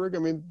Pittsburgh, I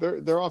mean,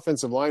 their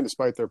offensive line,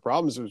 despite their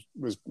problems,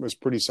 was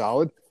pretty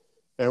solid.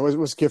 And what's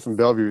the kid from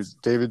Bellevue? Was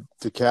David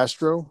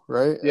DeCastro,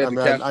 right? Yeah,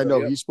 I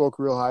know he spoke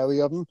real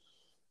highly of him.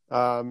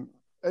 And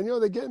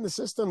they get in the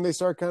system, they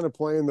start kind of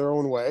playing their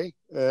own way,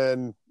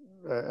 and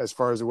as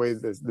far as the way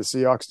the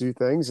Seahawks do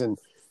things, and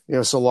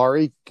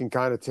Solari can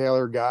kind of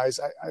tailor guys.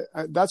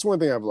 I that's one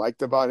thing I've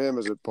liked about him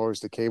as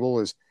opposed to Cable,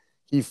 is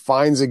he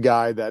finds a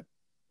guy that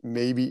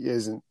maybe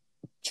isn't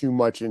too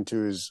much into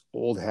his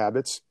old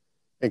habits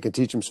and can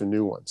teach him some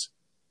new ones.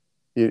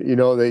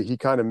 He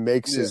kind of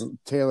makes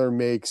Taylor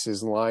makes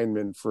his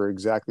lineman for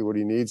exactly what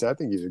he needs. I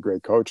think he's a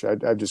great coach.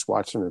 I've just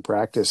watched him in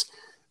practice.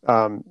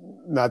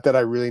 Not that I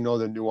really know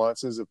the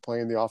nuances of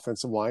playing the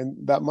offensive line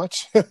that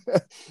much,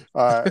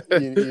 but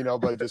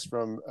just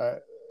from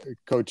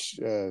Coach,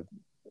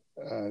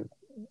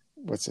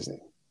 what's his name?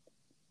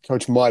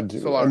 Coach Mudd.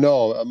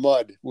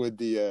 Mudd with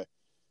the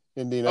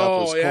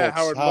Indianapolis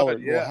Colts.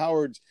 Howard. Well,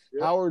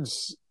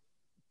 Howard's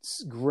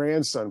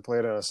grandson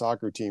played on a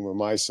soccer team with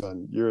my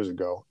son years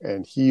ago,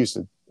 and he used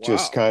to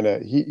just kind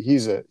of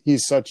he's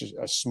such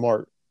a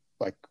smart,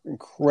 like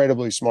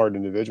incredibly smart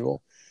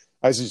individual.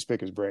 I used to just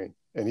pick his brain,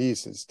 and he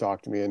used to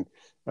talk to me, and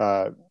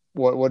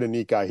what a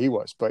neat guy he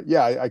was. But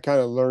yeah, I kind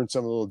of learned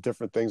some little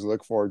different things to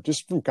look for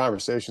just from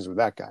conversations with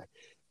that guy.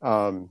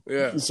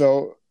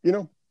 So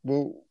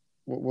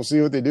we'll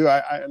see what they do.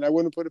 I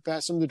wouldn't put it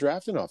past them to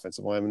draft an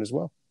offensive lineman as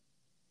well.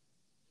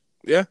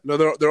 Yeah, no,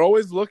 they're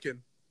always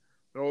looking.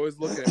 They're always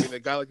looking. I mean, a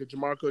guy like a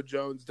Jamarco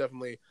Jones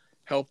definitely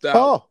helped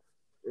out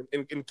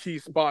in key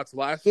spots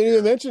last year. Didn't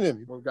even mention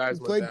him. Guys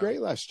he played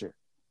great last year.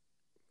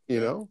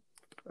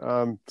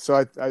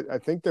 So I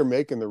think they're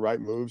making the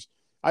right moves.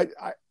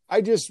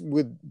 I just,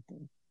 with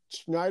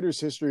Schneider's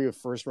history of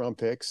first round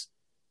picks,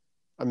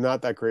 I'm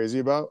not that crazy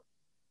about,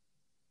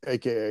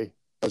 aka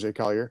LJ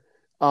Collier.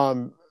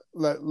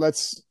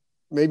 Let's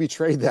maybe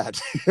trade that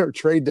or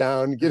trade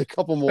down, get a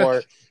couple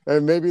more,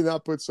 and maybe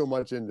not put so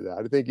much into that.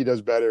 I think he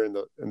does better in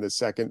the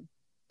second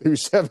through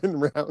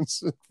 7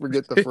 rounds.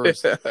 Forget the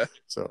first. Yeah.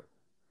 So.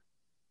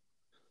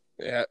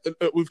 Yeah,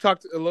 we've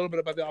talked a little bit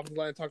about the offensive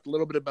line, talked a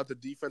little bit about the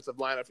defensive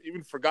line. I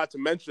even forgot to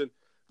mention,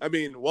 I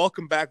mean,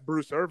 welcome back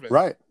Bruce Irvin.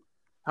 Right.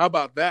 How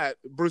about that?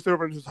 Bruce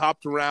Irvin has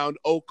hopped around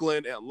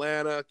Oakland,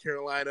 Atlanta,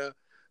 Carolina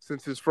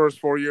since his first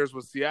 4 years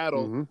with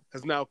Seattle,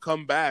 has now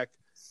come back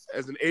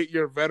as an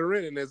 8-year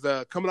veteran and is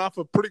coming off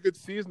a pretty good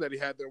season that he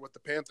had there with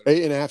the Panthers.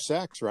 8.5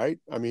 sacks, right?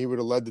 I mean, he would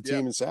have led the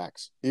team in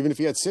sacks. Even if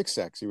he had 6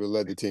 sacks, he would have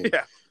led the team.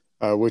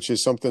 Which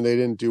is something they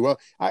didn't do well.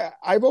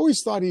 I've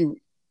always thought it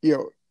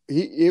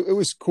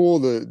was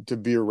cool to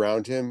be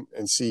around him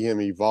and see him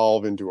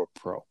evolve into a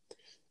pro.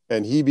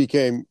 And he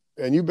became,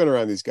 and you've been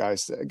around these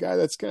guys, a guy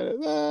that's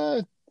kind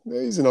of,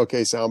 he's an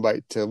okay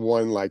soundbite to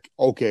one like,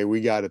 okay,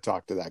 we got to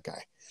talk to that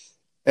guy.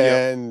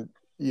 And,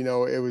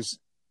 it was,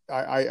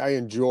 I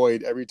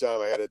enjoyed every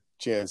time I had a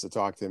chance to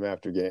talk to him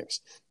after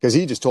games because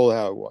he just told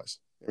how it was.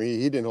 I mean,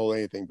 he didn't hold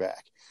anything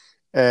back.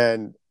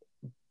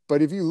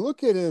 But if you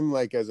look at him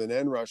like as an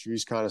end rusher,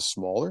 he's kind of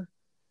smaller,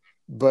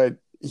 but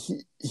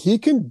he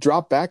can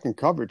drop back in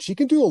coverage. He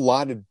can do a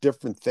lot of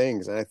different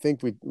things. And I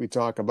think we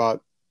talk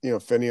about,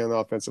 Finney on the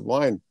offensive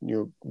line,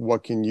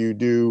 what can you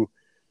do?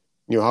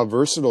 How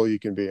versatile you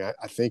can be. I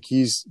think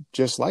he's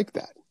just like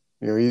that.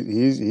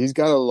 He's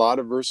got a lot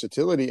of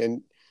versatility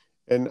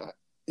and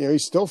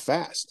he's still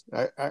fast.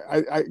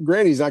 I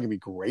granted he's not going to be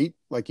great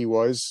like he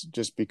was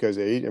just because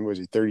age, and was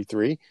he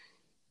 33,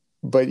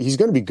 but he's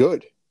going to be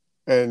good.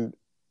 And,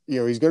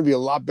 he's going to be a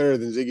lot better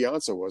than Ziggy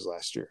Ansah was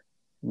last year,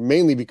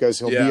 mainly because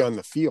he'll be on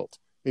the field.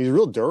 He's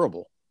real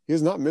durable. He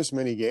has not missed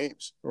many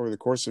games over the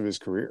course of his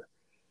career,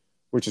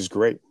 which is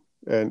great.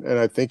 And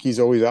I think he's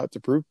always out to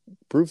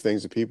prove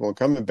things to people. And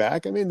coming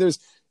back, I mean, there's,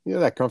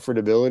 that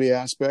comfortability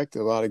aspect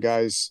a lot of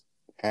guys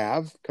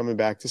have coming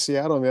back to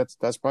Seattle. I mean,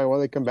 that's probably why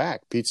they come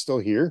back. Pete's still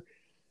here.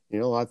 A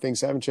lot of things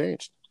haven't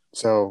changed.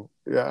 So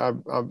yeah,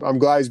 I'm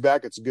glad he's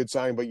back. It's a good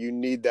sign, but you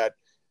need that,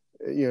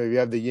 you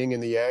have the yin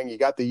and the yang. You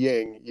got the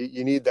yin.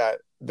 You need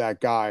that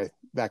guy,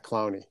 that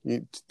Clowney,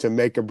 to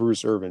make a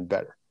Bruce Irvin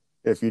better.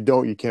 If you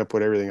don't, you can't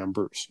put everything on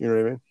Bruce. You know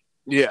what I mean?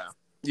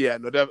 Yeah.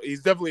 No,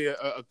 he's definitely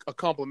a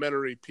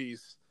complementary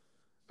piece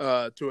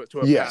to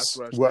a yes. pass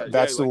rush. Well,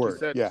 that's the like word.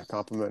 Said,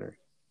 complementary.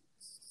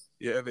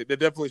 Yeah, they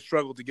definitely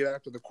struggled to get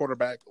after the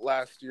quarterback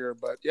last year.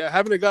 But yeah,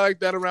 having a guy like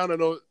that around, I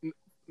know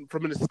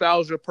from a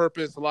nostalgia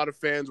purpose, a lot of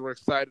fans were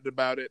excited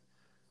about it.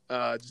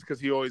 Just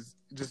because he always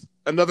just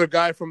another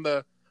guy from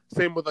the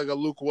same with like a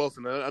Luke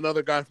Wilson,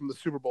 another guy from the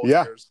Super Bowl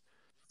years.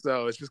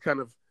 So it's just kind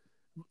of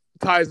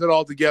ties it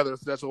all together.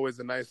 So that's always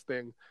a nice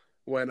thing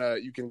when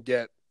you can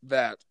get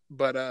that.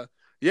 But I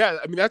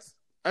mean that's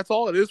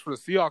all it is for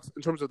the Seahawks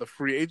in terms of the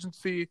free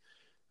agency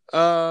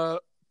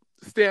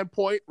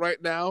standpoint right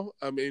now.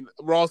 I mean,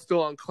 we're all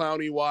still on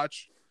Clowney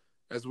watch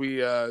as we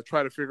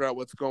try to figure out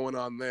what's going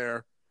on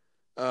there.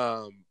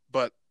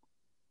 But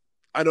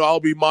I know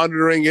I'll be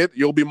monitoring it.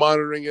 You'll be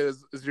monitoring it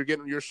as you're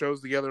getting your shows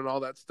together and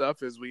all that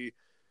stuff as we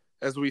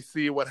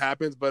see what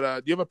happens. But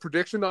do you have a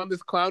prediction on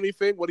this Clowney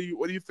thing? What do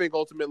you think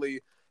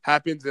ultimately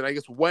happens? And I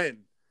guess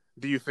when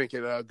do you think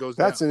it goes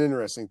down? That's an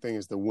interesting thing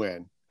is the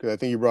when, because I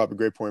think you brought up a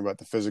great point about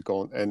the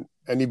physical, and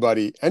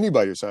anybody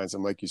who signs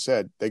him, like you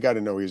said, they got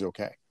to know he's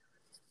okay.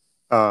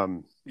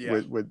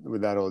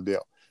 With that whole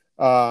deal.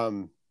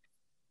 I'm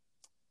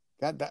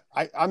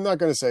not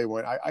going to say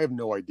when. I have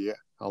no idea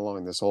how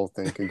long this whole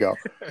thing can go.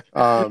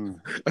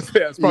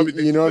 That's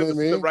probably you know what I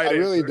mean? Right I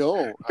really answer.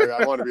 don't.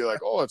 I want to be like,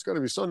 oh, it's going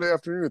to be Sunday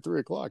afternoon at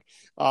 3:00.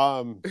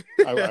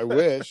 I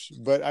wish,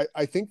 but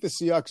I think the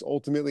Seahawks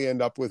ultimately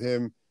end up with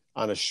him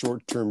on a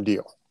short-term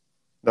deal,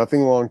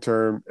 nothing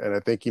long-term, and I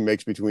think he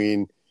makes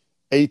between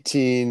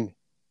 17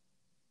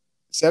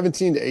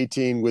 to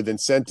 18 with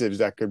incentives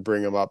that could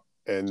bring him up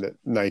in the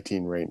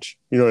 19 range.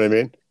 You know what I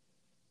mean?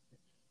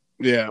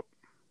 Yeah.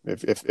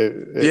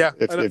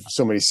 If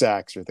so many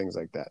sacks or things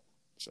like that.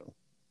 So.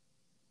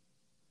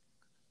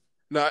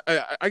 No,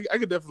 I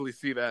could definitely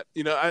see that.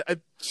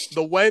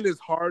 The when is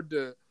hard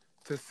to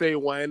say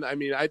when. I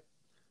mean,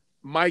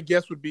 my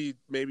guess would be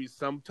maybe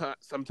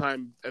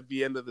sometime at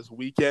the end of this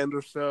weekend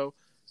or so.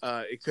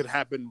 It could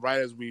happen right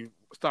as we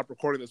stop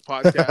recording this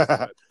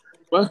podcast.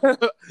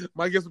 but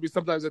my guess would be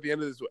sometimes at the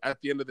end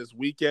of this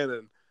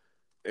weekend,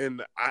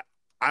 and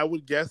I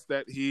would guess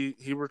that he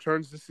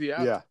returns to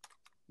Seattle. Yeah,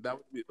 that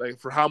would be like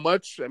for how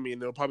much? I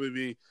mean, it'll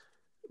probably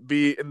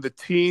be in the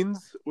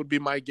teens would be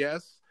my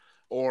guess,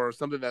 or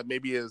something that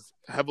maybe is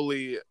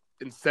heavily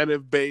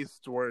incentive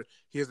based, where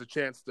he has a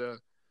chance to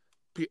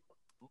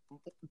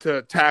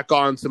tack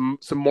on some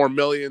more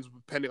millions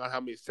depending on how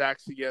many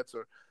sacks he gets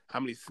or how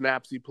many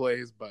snaps he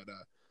plays.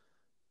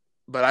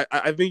 But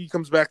I think he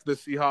comes back to the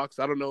Seahawks.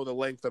 I don't know the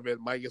length of it.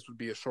 My guess would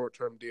be a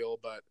short-term deal,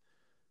 but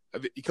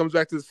he comes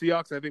back to the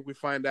Seahawks. I think we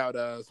find out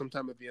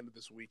sometime at the end of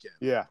this weekend.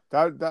 Yeah,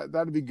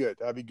 that'd be good.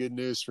 That'd be good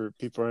news for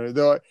people.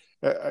 Though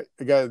I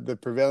got the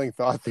prevailing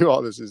thought through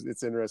all this is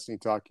it's interesting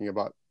talking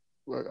about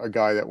a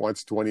guy that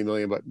wants $20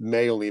 million but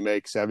may only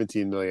make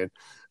 $17 million.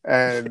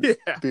 and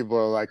Yeah, people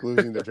are like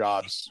losing their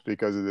jobs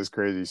because of this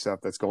crazy stuff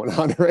that's going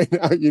on right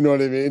now. You know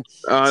what I mean?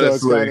 So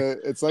honestly,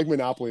 it's like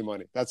monopoly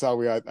money. That's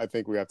how I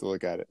think we have to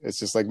look at it. It's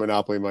just like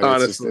monopoly money.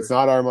 honestly. It's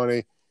not our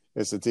money.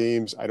 It's the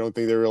teams. I don't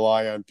think they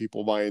rely on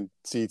people buying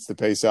seats to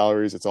pay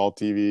salaries. It's all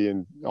TV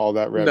and all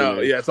that No,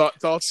 revenue. yeah, it's all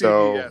TV.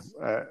 So, Yes,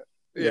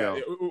 you yeah.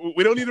 know,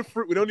 We don't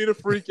need to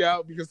freak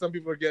out because some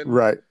people are getting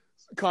right,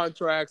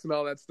 contracts and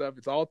all that stuff.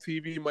 It's all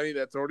TV money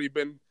that's already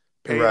been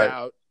paid right.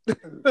 out.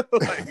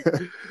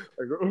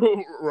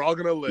 We're all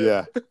gonna live.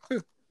 Yeah.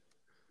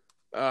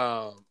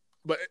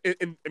 But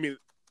I mean,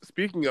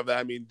 speaking of that,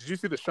 I mean, did you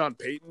see the Sean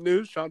Payton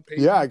news? Sean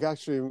Payton, Yeah, I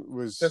actually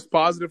was. that's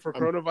positive for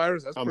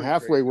coronavirus. That's I'm pretty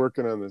halfway crazy.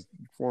 working on the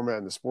format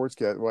and the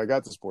sportscast. Well, I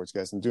got the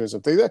sportscast and doing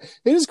something. It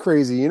is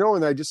crazy, you know.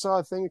 And I just saw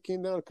a thing that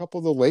came down. A couple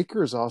of the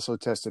Lakers also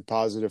tested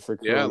positive for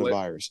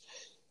coronavirus.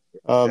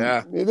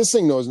 Yeah. This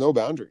thing knows no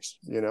boundaries.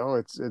 You know,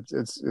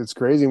 it's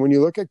crazy. When you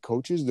look at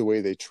coaches, the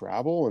way they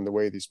travel and the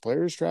way these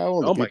players travel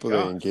and Oh the my people they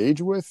gosh.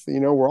 engage with, you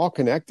know, we're all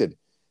connected.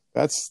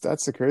 That's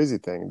the crazy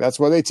thing. That's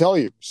why they tell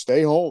you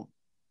stay home.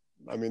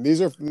 I mean,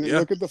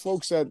 look at the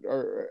folks that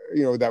are,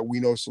 you know, that we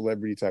know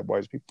celebrity type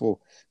wise,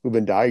 people who've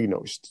been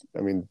diagnosed.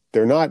 I mean,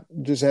 they're not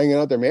just hanging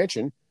out their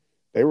mansion.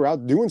 They were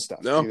out doing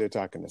stuff, No. either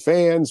talking to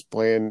fans,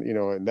 playing, you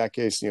know, in that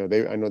case, you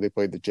know, I know they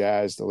played the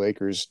Jazz, the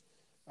Lakers,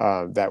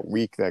 that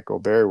week that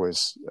Gobert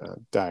was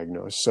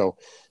diagnosed. So,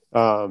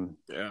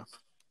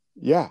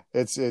 yeah,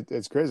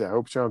 it's crazy. I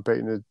hope Sean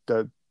Payton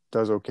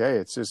does okay.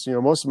 It's just, you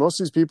know, most of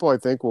these people, I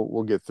think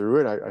will get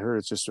through it. I heard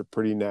it's just a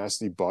pretty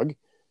nasty bug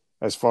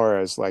as far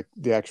as like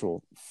the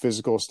actual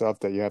physical stuff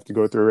that you have to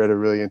go through. I read a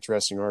really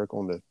interesting article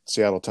in the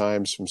Seattle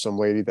Times from some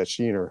lady that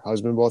she and her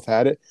husband both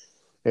had it.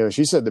 You know,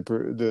 she said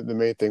the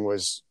main thing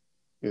was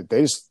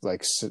they just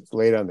like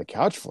laid on the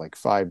couch for like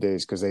 5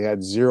 days because they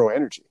had zero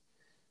energy,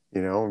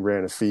 you know, and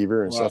ran a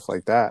fever and stuff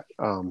like that.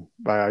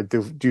 But I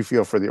do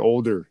feel for the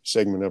older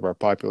segment of our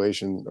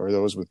population or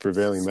those with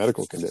prevailing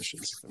medical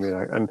conditions. I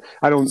mean,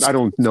 I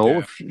don't know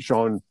if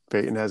Sean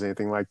Payton has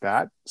anything like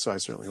that, so I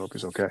certainly hope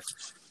he's okay.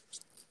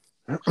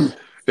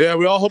 Yeah,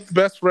 we all hope the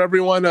best for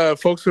everyone.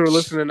 Folks who are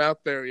listening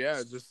out there,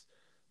 yeah, just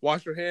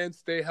wash your hands,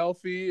 stay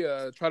healthy,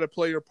 try to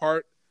play your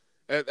part.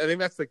 I think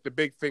that's like the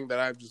big thing that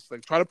I'm just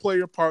like, try to play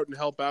your part and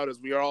help out as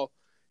we are all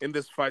in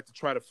this fight to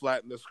try to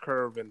flatten this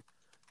curve and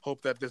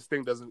hope that this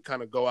thing doesn't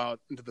kind of go out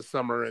into the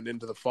summer and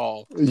into the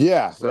fall.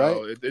 Yeah,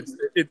 so right.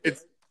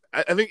 It's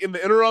I think in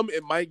the interim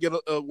it might get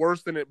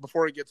worse than it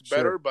before it gets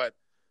better. Sure. But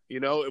you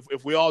know,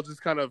 if we all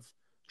just kind of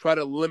try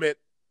to limit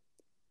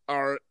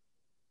our,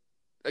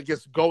 I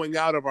guess, going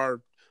out of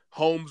our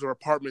homes or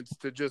apartments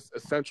to just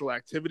essential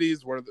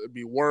activities, whether it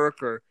be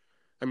work or,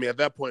 I mean, at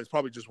that point it's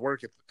probably just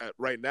work at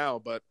right now.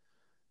 But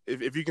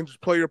if you can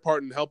just play your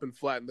part in helping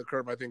flatten the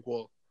curve, I think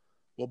we'll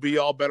be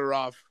all better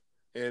off.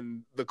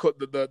 And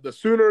the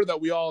sooner that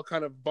we all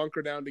kind of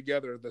bunker down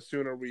together, the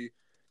sooner we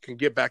can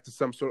get back to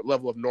some sort of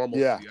level of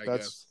normalcy. Yeah, I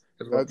guess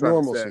that's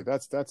normalcy.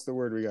 That's the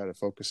word we got to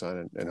focus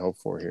on and hope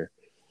for here.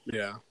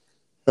 Yeah,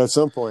 at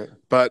some point.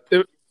 But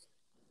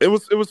it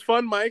was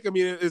fun, Mike. I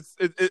mean, it's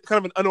kind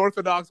of an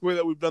unorthodox way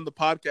that we've done the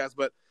podcast,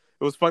 but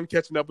it was fun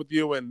catching up with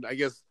you, and I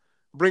guess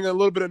bring a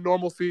little bit of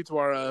normalcy to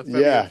our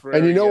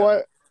and you know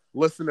what,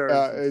 listeners.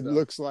 It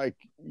looks like,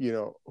 you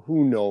know,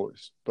 who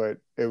knows, but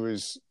it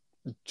was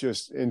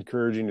just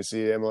encouraging to see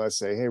MLS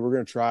say, hey, we're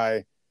going to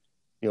try,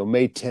 you know,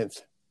 May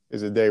 10th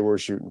is the day we're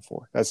shooting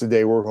for. That's the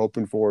day we're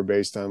hoping for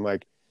based on,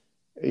 like,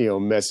 you know,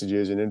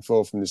 messages and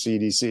info from the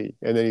CDC.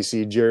 And then you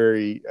see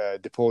Jerry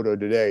Dipoto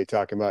today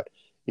talking about,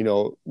 you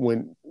know,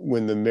 when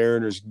the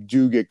Mariners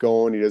do get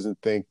going, he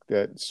doesn't think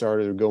that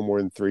starters would go more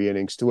than 3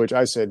 innings, to which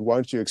I said, why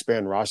don't you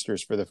expand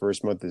rosters for the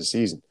first month of the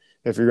season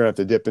if you're going to have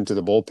to dip into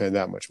the bullpen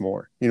that much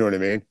more? You know what I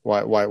mean?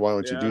 Why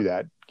don't you do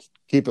that?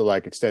 Keep it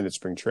like extended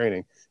spring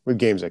training with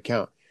games that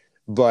count.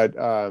 But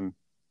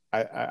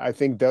I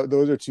think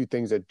those are two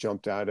things that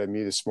jumped out at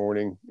me this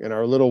morning in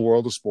our little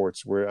world of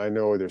sports, where I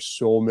know there's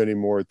so many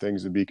more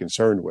things to be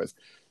concerned with.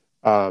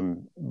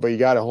 But you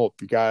got to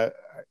hope. You got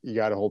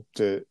to hope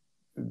to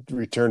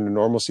return to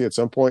normalcy at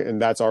some point,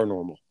 and that's our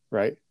normal,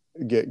 right?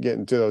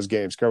 Getting to those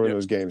games, covering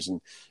those games,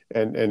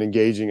 and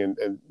engaging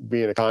and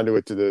being a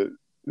conduit to the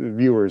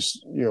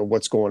viewers, you know,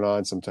 what's going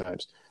on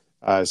sometimes.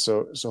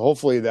 So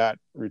hopefully that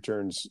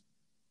returns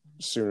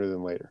sooner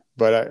than later.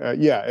 But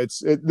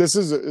this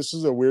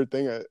is a weird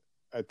thing.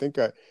 I think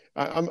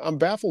I'm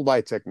baffled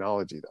by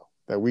technology, though,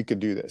 that we could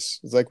do this.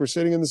 It's like we're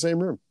sitting in the same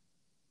room.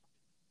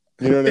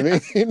 You know what I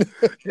mean?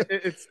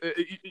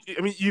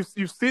 I mean,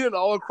 you've seen it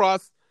all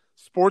across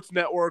sports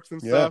networks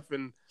and stuff,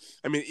 and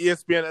I mean,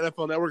 ESPN,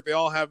 NFL Network, they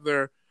all have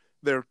their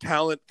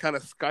talent kind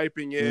of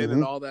Skyping in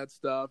and all that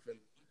stuff, and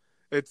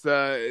it's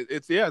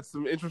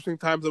some interesting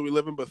times that we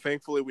live in, but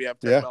thankfully we have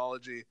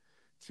technology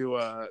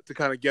to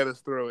kind of get us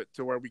through it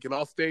to where we can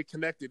all stay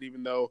connected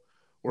even though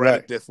we're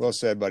at a distance. Well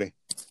said, buddy.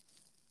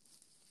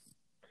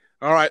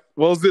 All right.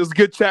 Well, it was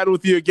good chatting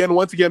with you again.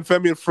 Once again,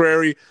 Femi and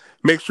Frary,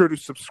 make sure to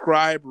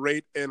subscribe,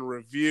 rate, and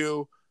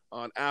review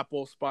on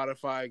Apple,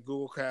 Spotify,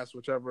 Google Cast,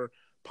 whichever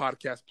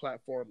podcast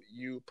platform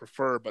you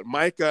prefer. But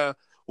Mike,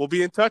 we'll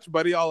be in touch,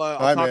 buddy. I'll All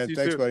right, talk man. to you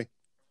Thanks, soon. buddy.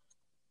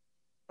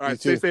 All right, You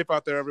stay too. safe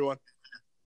out there, everyone.